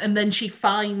housewife, and then she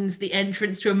finds the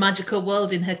entrance to a magical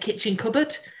world in her kitchen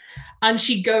cupboard. And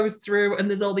she goes through, and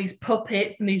there's all these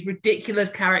puppets and these ridiculous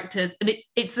characters, and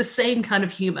it's the same kind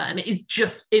of humor, and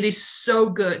it is so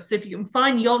good. So if you can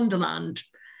find Yonderland,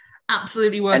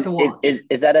 absolutely worth a watch.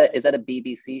 Is that a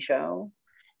BBC show?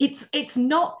 It's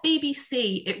not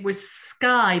BBC. It was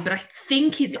Sky, but I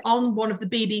think it's on one of the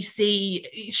BBC.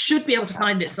 You should be able to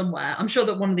find it somewhere. I'm sure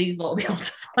that one of these will be able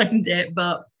to find it.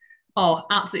 But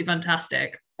absolutely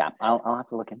fantastic. Yeah, I'll have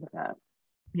to look into that.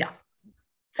 Yeah.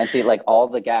 And see, like all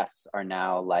the guests are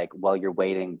now like, while you're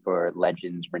waiting for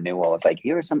Legends renewal, it's like,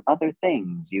 here are some other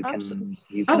things you can also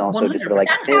 100%. Just sort of like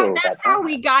do. That's how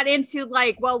we got into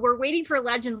like, well, we're waiting for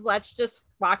Legends. Let's just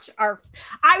watch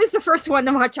I was the first one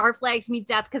to watch Our Flags Meet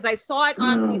Death because I saw it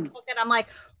on Facebook and I'm like,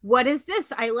 what is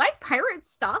this? I like pirate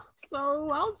stuff,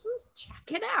 so I'll just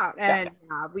check it out. And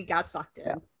we got sucked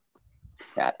in.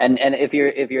 Yeah, and if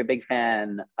you're a big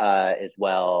fan as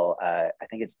well, I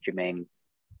think it's Jermaine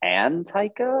and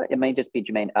Taika. It may just be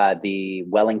Jermaine. The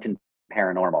Wellington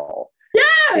Paranormal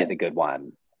is a good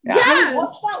one. Yeah. I haven't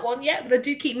watched that one yet, but I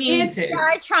do keep meaning to.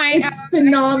 It's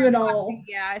phenomenal.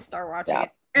 I start watching it.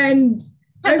 And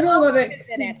I really love it.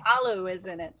 Alu is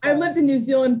in it. I lived in New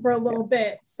Zealand for a little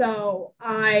bit, so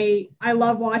I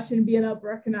love watching and being able to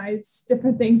recognize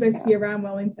different things I see around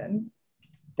Wellington.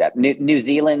 Yeah, New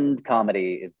Zealand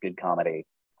comedy is good comedy.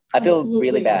 I feel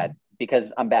really bad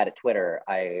because I'm bad at Twitter.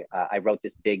 I wrote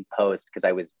this big post because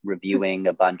I was reviewing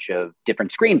a bunch of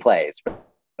different screenplays for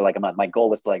like a month. My goal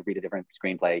was to like read a different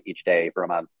screenplay each day for a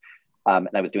month. And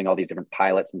I was doing all these different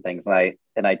pilots and things.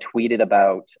 And I tweeted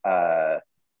about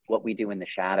What We Do in the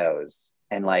Shadows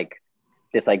and like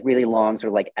this like really long sort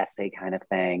of like essay kind of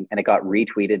thing. And it got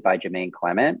retweeted by Jermaine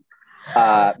Clement.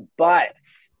 But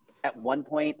at one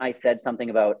point I said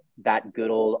something about that good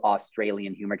old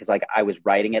Australian humor because like I was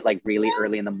writing it like really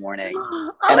early in the morning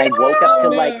and I woke up to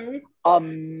like a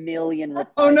million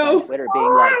replies on Twitter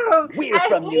being like, we're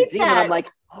from New Zealand. I'm like,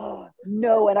 oh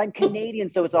no, and I'm Canadian,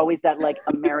 so it's always that like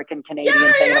American Canadian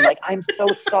thing. And I'm like, I'm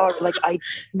so sorry, like I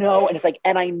know, and it's like,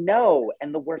 and I know,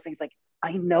 and the worst thing is like,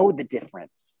 I know the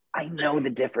difference,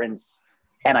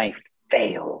 and I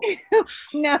fail.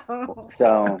 No.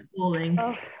 So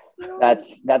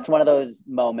that's one of those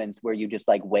moments where you just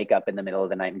like wake up in the middle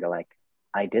of the night and go like,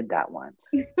 I did that once.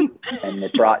 And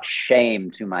it brought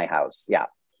shame to my house. Yeah.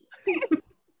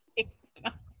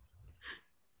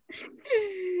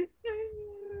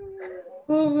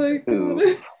 Oh my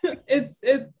god.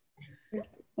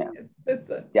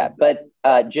 But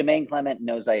Jermaine Clement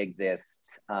knows I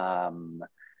exist.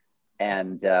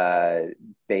 And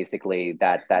basically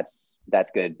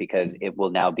that's good because it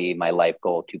will now be my life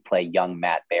goal to play young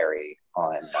Matt Berry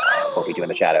on What We Do in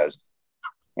the Shadows.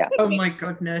 Yeah. Oh my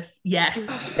goodness.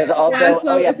 Yes. Because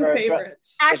also, is a favorite.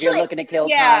 If you're looking to kill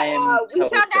time, we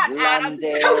found out Adam's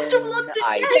Toast of London,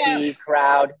 IT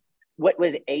Crowd. What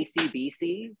was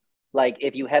ACBC? Like,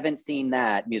 if you haven't seen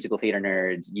that, musical theater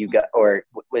nerds, you got, or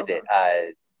was it?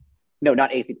 No,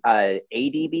 not AC.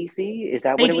 ADBC. Is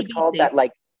that what it was called? That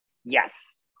like,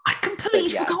 yes. I completely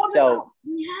forgot about.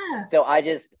 Yeah. So I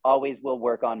just always will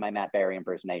work on my Matt Berry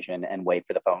impersonation and wait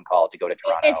for the phone call to go to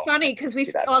Toronto. It's funny because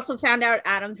we also found out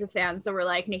Adam's a fan, so we're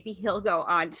like, maybe he'll go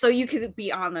on. So you could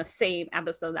be on the same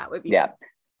episode. That would be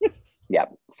yeah.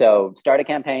 So start a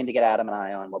campaign to get Adam and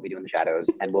I on What We Do in the Shadows,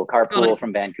 and we'll carpool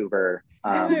from Vancouver.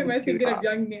 I might thinking of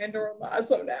young Nandor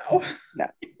Lazo now.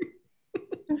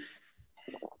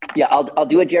 Yeah, I'll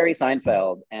do a Jerry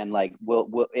Seinfeld, and like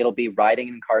we'll it'll be riding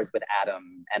in cars with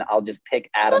Adam, and I'll just pick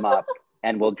Adam up,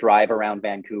 and we'll drive around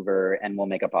Vancouver, and we'll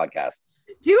make a podcast.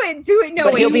 Do it. No,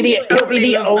 but he'll be the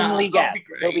only guest.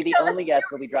 He'll be the only guest.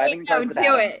 He'll be driving in cars with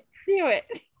Adam. Do it.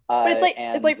 But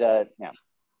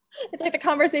it's like the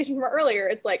conversation from earlier.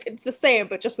 It's like it's the same,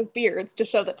 but just with beards to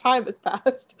show that time has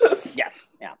passed.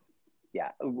 Yes.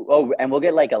 Yeah. Oh, and we'll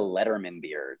get like a Letterman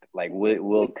beard. Like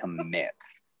we'll commit.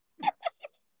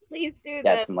 Please do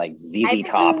that. Some like ZZ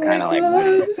Top kind of like.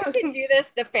 If we can do this,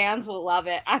 the fans will love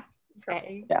it. I'm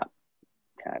saying. Yeah.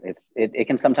 It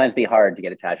can sometimes be hard to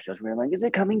get attached to us. We're like, is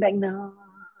it coming back? No.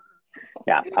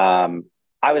 Yeah.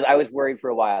 I was worried for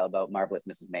a while about Marvelous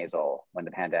Mrs. Maisel when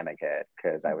the pandemic hit,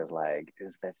 because I was like,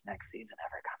 is this next season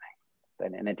ever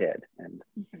coming? And it did, and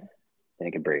then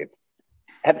it could breathe.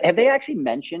 Have they actually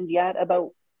mentioned yet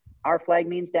about Our Flag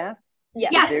Means Death?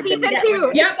 Yes, season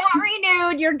 2. It's got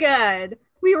renewed. You're good.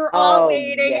 We were all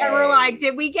waiting, and we're like,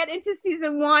 did we get into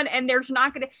season 1? And there's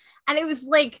not gonna, and it was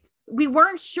like we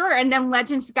weren't sure, and then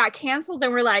Legends got canceled,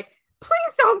 and we're like,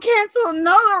 please don't cancel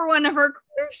another one of our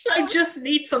shows. I just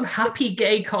need some happy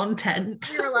gay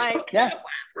content. You're like,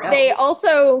 They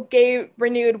also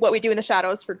renewed What We Do in the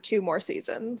Shadows for 2 more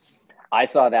seasons. I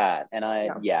saw that, and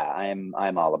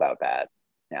I'm all about that.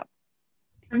 Yeah,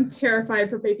 I'm terrified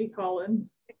for baby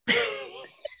Colin.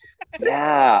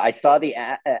 Yeah, I saw the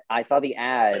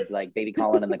ad, like Baby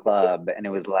Colin in the club, and it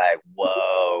was like,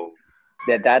 whoa.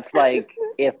 That's like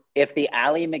if the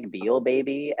Ally McBeal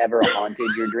baby ever haunted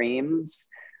your dreams,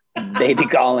 Baby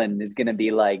Colin is gonna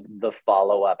be like the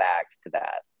follow-up act to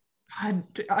that.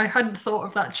 I hadn't thought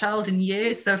of that child in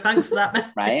years, so thanks for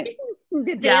that. Right?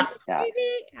 Yeah.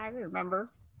 I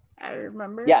remember.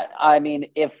 Yeah, I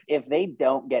mean, if they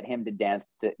don't get him to dance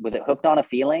to, was it Hooked on a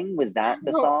Feeling? Was that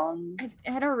the song?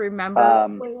 I don't remember.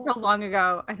 It was so long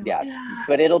ago.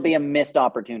 But it'll be a missed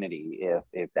opportunity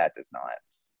if that does not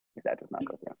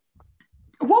go through.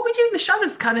 What We Do in the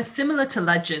Shadows is kind of similar to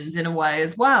Legends in a way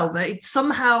as well. That it's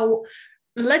somehow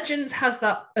Legends has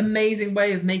that amazing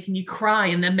way of making you cry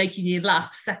and then making you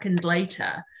laugh seconds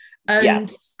later.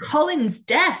 And Colin's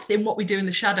death in What We Do in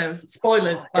the Shadows,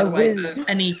 spoilers by the way for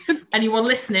anyone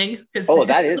listening, because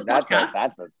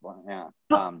that's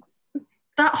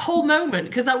that whole moment,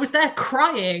 because I was there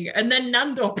crying, and then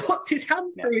Nandor puts his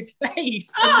hand through his face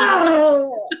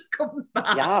and it just comes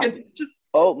back, and it's just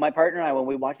my partner and I, when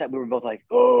we watched that, we were both like,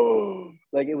 oh,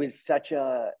 like it was such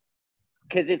a,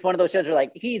 because it's one of those shows where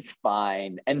like he's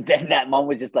fine, and then that moment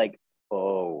was just like,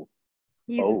 oh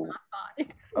no.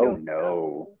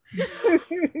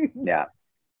 Yeah,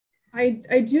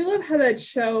 I do love how that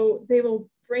show, they will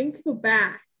bring people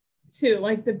back to,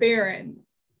 like the Baron,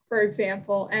 for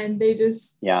example, and they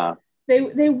just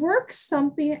they work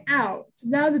something out. So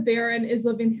now the Baron is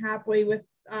living happily with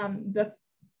the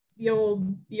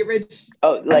original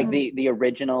the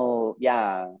original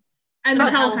and the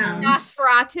Hellhounds.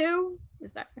 Nosferatu,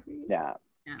 is that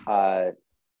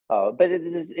but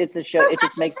it's a show. It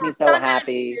just makes me so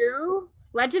happy.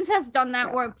 Legends has done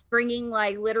that where it's bringing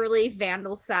like literally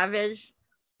Vandal Savage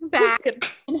back in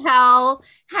hell,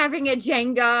 having a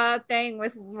Jenga thing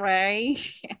with Ray.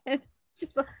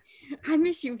 Just like, I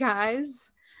miss you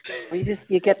guys.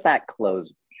 You get that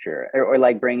closure, or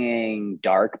like bringing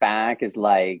Dark back is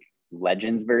like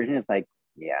Legends version is like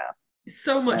it's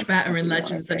so much better in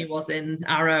Legends than he was in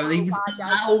Arrow. He was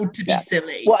allowed to be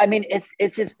silly. Well, I mean, it's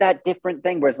just that different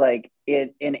thing where it's like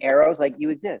in Arrows, like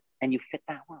you exist and you fit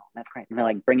that well. That's great. And they're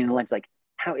like bringing the Legends, like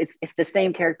how it's the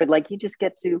same character, but like you just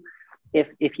get to,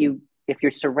 if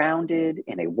you're surrounded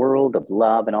in a world of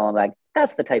love and all of that,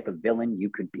 that's the type of villain you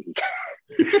could be.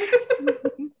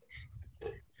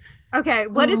 Okay,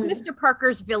 what is Mr.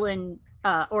 Parker's villain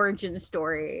origin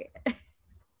story?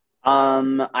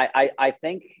 I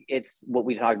think it's what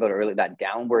we talked about earlier, that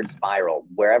downward spiral.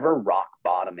 Wherever rock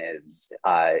bottom is,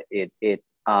 it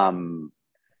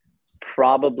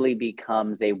probably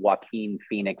becomes a Joaquin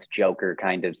Phoenix Joker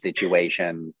kind of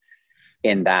situation,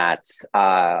 in that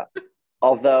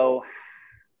although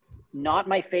not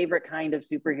my favorite kind of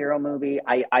superhero movie,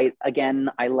 I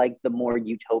like the more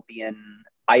utopian.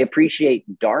 I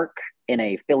appreciate dark in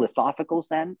a philosophical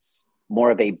sense,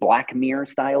 more of a Black Mirror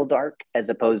style dark, as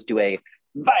opposed to a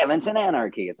violence and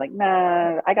anarchy. It's like,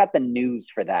 nah, I got the news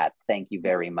for that. Thank you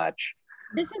very much.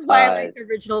 This is why I like the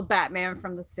original Batman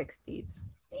from the 60s.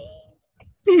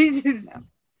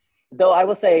 Though I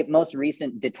will say, most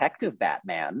recent Detective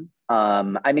Batman,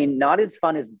 I mean, not as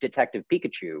fun as Detective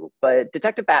Pikachu, but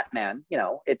Detective Batman, you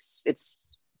know, it's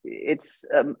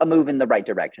a move in the right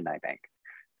direction, I think.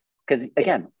 Because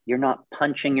again, you're not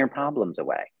punching your problems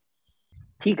away.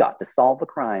 He got to solve a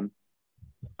crime.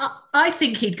 I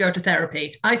think he'd go to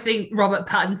therapy. I think Robert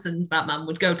Pattinson's Batman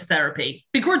would go to therapy,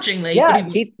 begrudgingly. Yeah,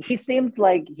 he seems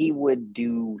like he would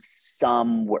do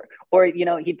some work, or you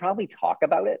know, he'd probably talk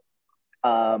about it.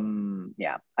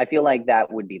 Yeah, I feel like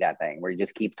that would be that thing where you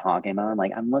just keep talking about,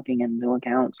 like, I'm looking into a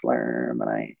counselor, but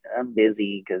I'm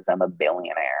busy because I'm a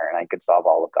billionaire and I could solve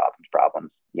all of Gotham's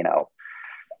problems, you know,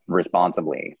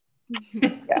 responsibly.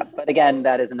 Yeah, but again,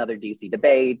 that is another DC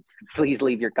debate. Please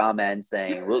leave your comments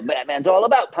saying, well, Batman's all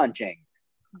about punching.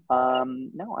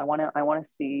 No, I want to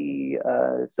see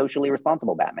socially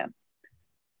responsible Batman.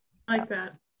 I like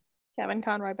that. Kevin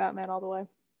Conroy Batman all the way.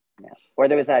 Yeah. Or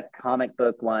there was that comic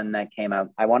book one that came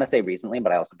out, I want to say recently,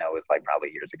 but I also know it was like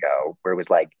probably years ago, where it was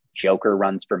like Joker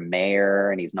runs for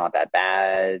mayor and he's not that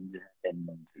bad, and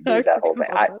that whole thing.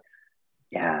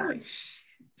 Yeah. Oh,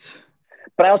 shit.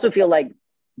 But I also feel like,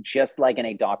 just like in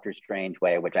a Doctor Strange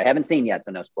way, which I haven't seen yet,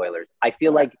 so no spoilers, I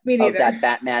feel like of that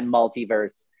Batman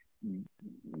multiverse,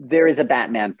 there is a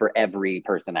Batman for every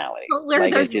personality. Well,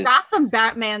 like, there's Gotham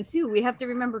Batman too. We have to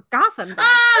remember Gotham.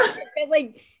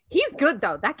 Like, he's good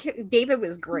though. That kid, David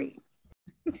was great.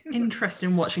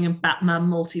 Interesting watching a Batman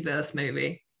multiverse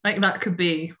movie. Like, that could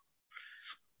be.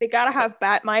 They gotta have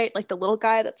Batmite, like the little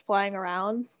guy that's flying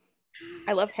around.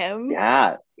 I love him.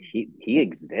 Yeah, he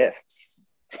exists.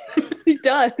 He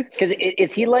does. Because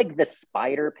is he like the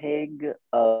Spider Pig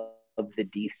of the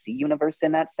DC universe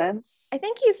in that sense? I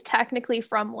think he's technically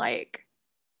from like,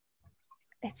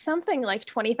 it's something like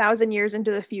 20,000 years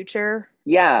into the future.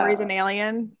 Yeah. Or he's an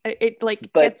alien. It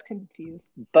gets confused.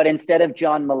 But instead of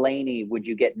John Mulaney, would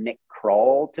you get Nick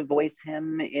Kroll to voice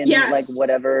him in like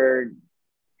whatever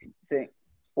thing?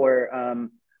 Or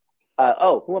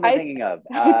who am I thinking of?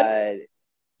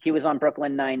 He was on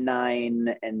Brooklyn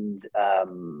Nine-Nine and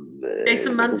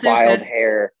Jason Mantzoukas. Wild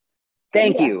Hair.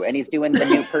 Thank you. And he's doing the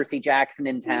new Percy Jackson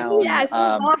in town. Yes,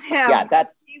 love him. Yeah,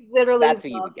 that's literally who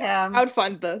you would get. Him. I would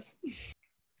fund this.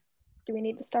 Do we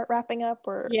need to start wrapping up,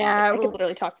 or yeah, I could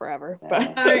literally talk forever?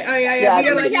 But yeah.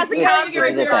 We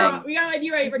gotta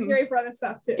get ready for other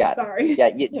stuff too. Yeah. Sorry. Yeah,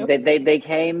 they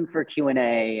came for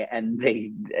Q&A, and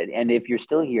if you're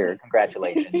still here,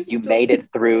 congratulations. You made it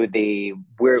through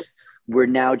we're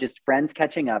now just friends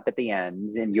catching up at the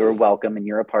end, and you're welcome and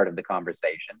you're a part of the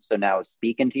conversation. So now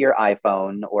speak into your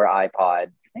iPhone or iPod.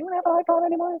 Does anyone have an iPod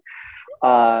anymore?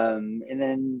 And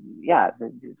then, yeah,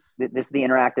 this is the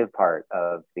interactive part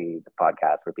of the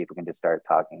podcast where people can just start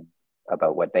talking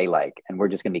about what they like. And we're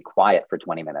just going to be quiet for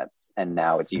 20 minutes. And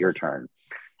now it's your turn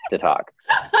to talk.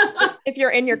 If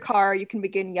you're in your car, you can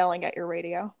begin yelling at your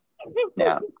radio.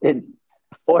 Yeah.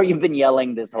 Or you've been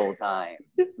yelling this whole time.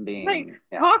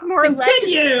 Talk more.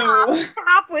 Continue.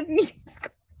 Stop with me.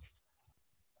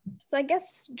 So I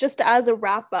guess just as a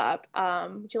wrap up,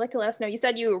 would you like to let us know? You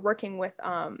said you were working with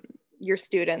your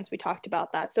students. We talked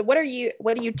about that. So what do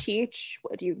you teach?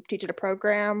 What do you teach at a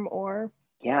program or?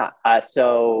 Yeah.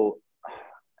 So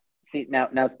see, now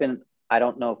it's been, I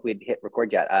don't know if we'd hit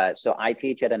record yet. So I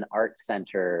teach at an art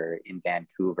center in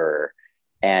Vancouver,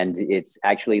 and it's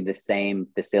actually the same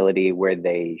facility where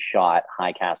they shot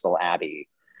High Castle Abbey,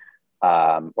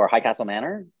 or High Castle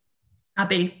Manor.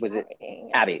 Abbey. Was it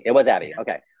Abbey? It was Abbey.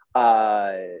 Okay.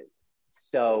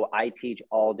 So I teach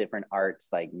all different arts,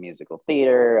 like musical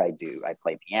theater. I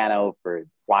play piano for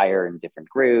choir and different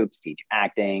groups, teach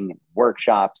acting, and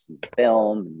workshops, and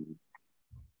film, and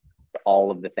all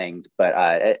of the things. But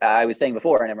I was saying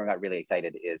before, and everyone got really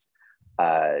excited, is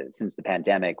since the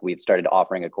pandemic, we've started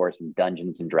offering a course in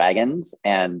Dungeons and Dragons.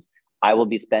 And I will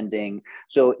be spending.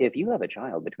 So if you have a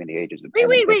child between the ages of 10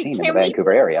 Wait. and 15 in the Can we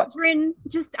Vancouver area, children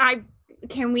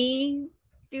can we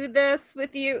do this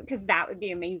with you? Because that would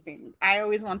be amazing. I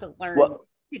always want to learn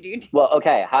to do. well,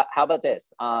 okay. How about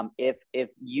this? If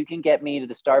you can get me to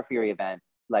the Star Fury event,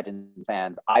 Legends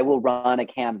fans, I will run a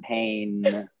campaign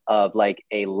of like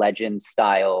a Legend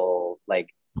style, like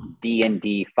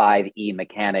D&D 5e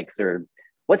mechanics, or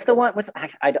what's the one?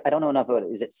 I don't know enough about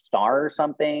it. Is it Star or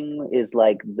something? Is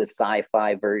like the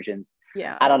sci-fi versions?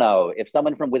 Yeah. I don't know. If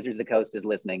someone from Wizards of the Coast is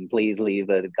listening, please leave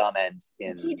a comment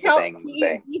in the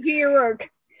thing. You do your work.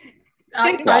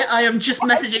 I am just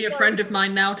messaging a friend of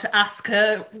mine now to ask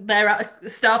her. They're at a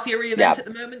Star Fury event at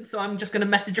the moment, so I'm just going to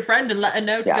message a friend and let her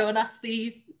know to go and ask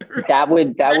the. That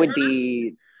would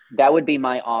be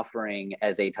my offering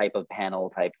as a type of panel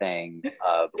type thing,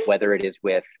 of whether it is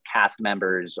with cast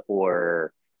members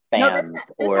or fans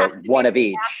or one of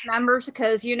each. Cast members,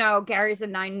 because Gary's a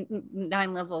nine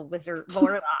level wizard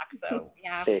warlock, so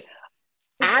yeah.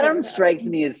 Adam strikes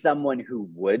me as someone who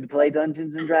would play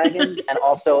Dungeons and Dragons. And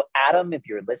also, Adam, if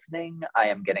you're listening, I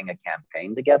am getting a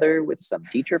campaign together with some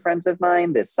teacher friends of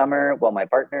mine this summer while my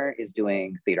partner is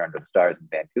doing Theater Under the Stars in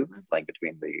Vancouver, playing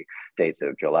between the dates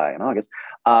of July and August.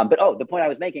 But the point I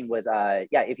was making was,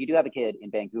 if you do have a kid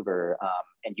in Vancouver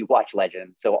and you watch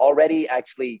Legends, so already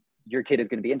actually your kid is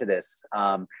going to be into this,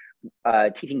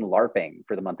 teaching LARPing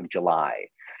for the month of July.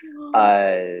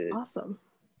 Awesome.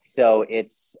 So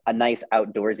it's a nice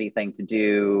outdoorsy thing to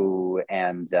do.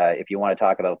 And if you want to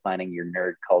talk about finding your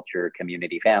nerd culture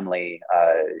community family,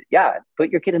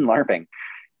 put your kid in LARPing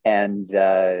and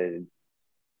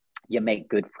you make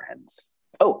good friends.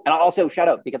 Oh, and I'll also shout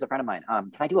out, because a friend of mine,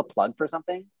 can I do a plug for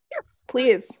something? Yeah,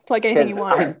 please plug anything you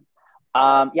want.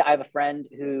 I have a friend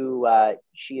who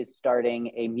she is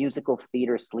starting a musical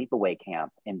theater sleepaway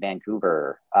camp in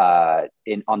Vancouver on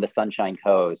the Sunshine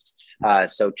Coast.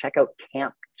 So check out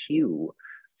Camp Q,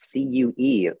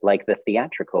 CUE, like the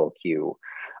theatrical Q.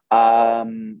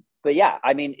 But yeah,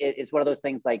 I mean, it's one of those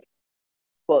things like,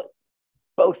 well,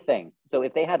 both things. So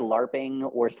if they had LARPing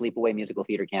or sleepaway musical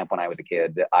theater camp when I was a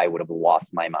kid, I would have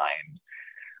lost my mind.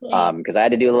 Because I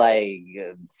had to do like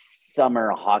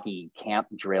summer hockey camp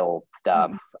drill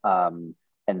stuff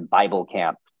and Bible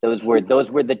camp. Those were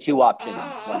the two options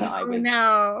when I was.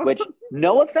 No. Which,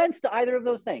 no offense to either of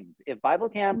those things. If Bible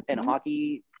camp and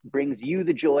hockey brings you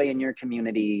the joy in your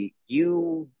community,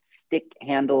 you stick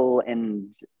handle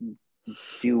and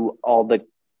do all the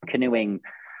canoeing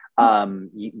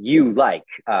you like.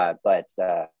 But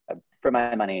for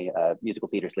my money, musical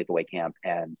theater sleepaway camp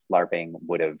and LARPing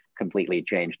would have completely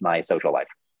changed my social life.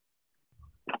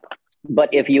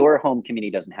 But if your home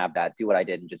community doesn't have that, do what I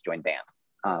did and just join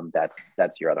band.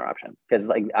 That's your other option. Because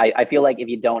like I feel like if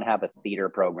you don't have a theater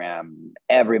program,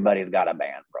 everybody's got a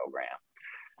band program.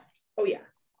 Oh yeah.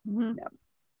 Mm-hmm. Yeah.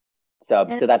 So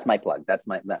that's my plug. That's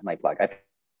my plug. I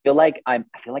feel like I'm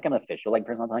an official like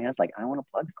person on the podcast. Like I want to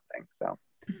plug something. So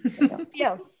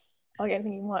yeah, I'll get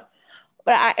anything you want.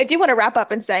 But I do want to wrap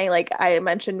up and say, like I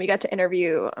mentioned, we got to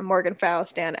interview Morgan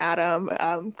Faust and Adam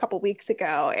a couple weeks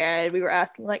ago, and we were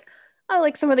asking like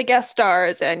some of the guest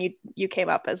stars, and you came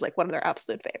up as like one of their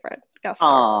absolute favorite guest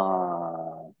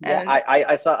stars. Yeah,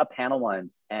 I saw a panel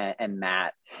once, and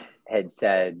Matt had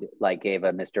said like gave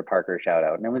a Mr. Parker shout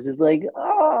out, and I was just like,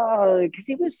 because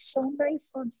he was so nice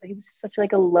on stage. He was just such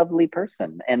like a lovely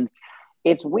person, and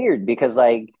it's weird because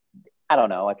like I don't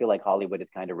know, I feel like Hollywood has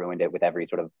kind of ruined it with every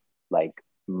sort of like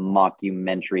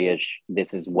mockumentary-ish,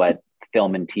 this is what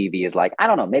film and TV is like. I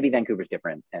don't know, maybe Vancouver's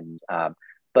different, and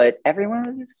but everyone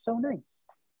was just so nice.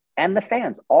 And the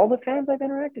fans, all the fans I've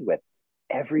interacted with,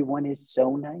 everyone is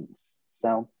so nice.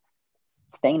 So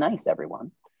stay nice,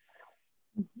 everyone.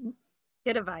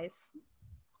 Good advice.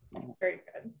 Very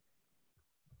good.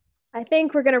 I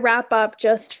think we're going to wrap up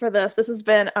just for this. This has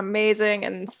been amazing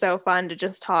and so fun to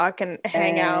just talk and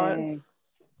hang out.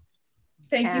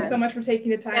 Thank you so much for taking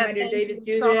the time out of your day to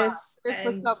do this.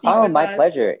 And oh, my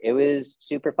pleasure. It was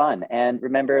super fun. And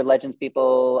remember, Legends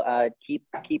people, keep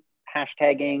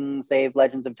hashtagging Save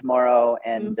Legends of Tomorrow.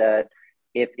 And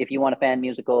if you want a fan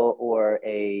musical or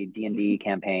a D&D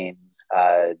campaign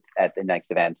at the next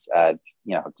events,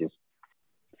 just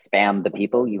spam the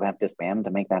people you have to spam to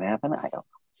make that happen. I don't know.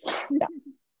 Yeah.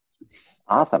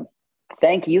 Awesome.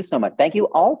 Thank you so much. Thank you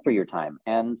all for your time.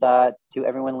 And to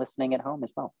everyone listening at home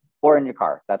as well. Or in your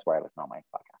car. That's where I listen on my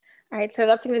podcast. All right, so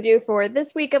that's going to do for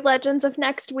this week of Legends of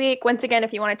Next Week. Once again,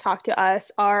 if you want to talk to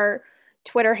us, our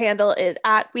Twitter handle is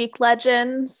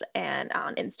 @WeekLegends, and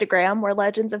on Instagram, we're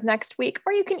Legends of Next Week.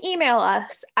 Or you can email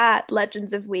us at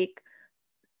Legends of Next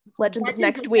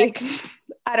Week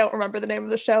I don't remember the name of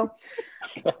the show.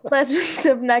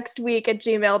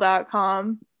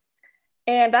 legendsofnextweek@gmail.com.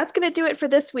 And that's going to do it for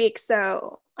this week.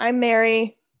 So I'm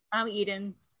Mary. I'm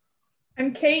Eden.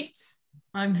 I'm Kate.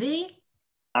 I'm V.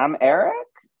 I'm Eric.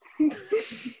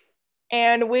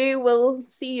 And we will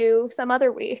see you some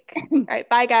other week. All right.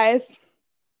 Bye, guys.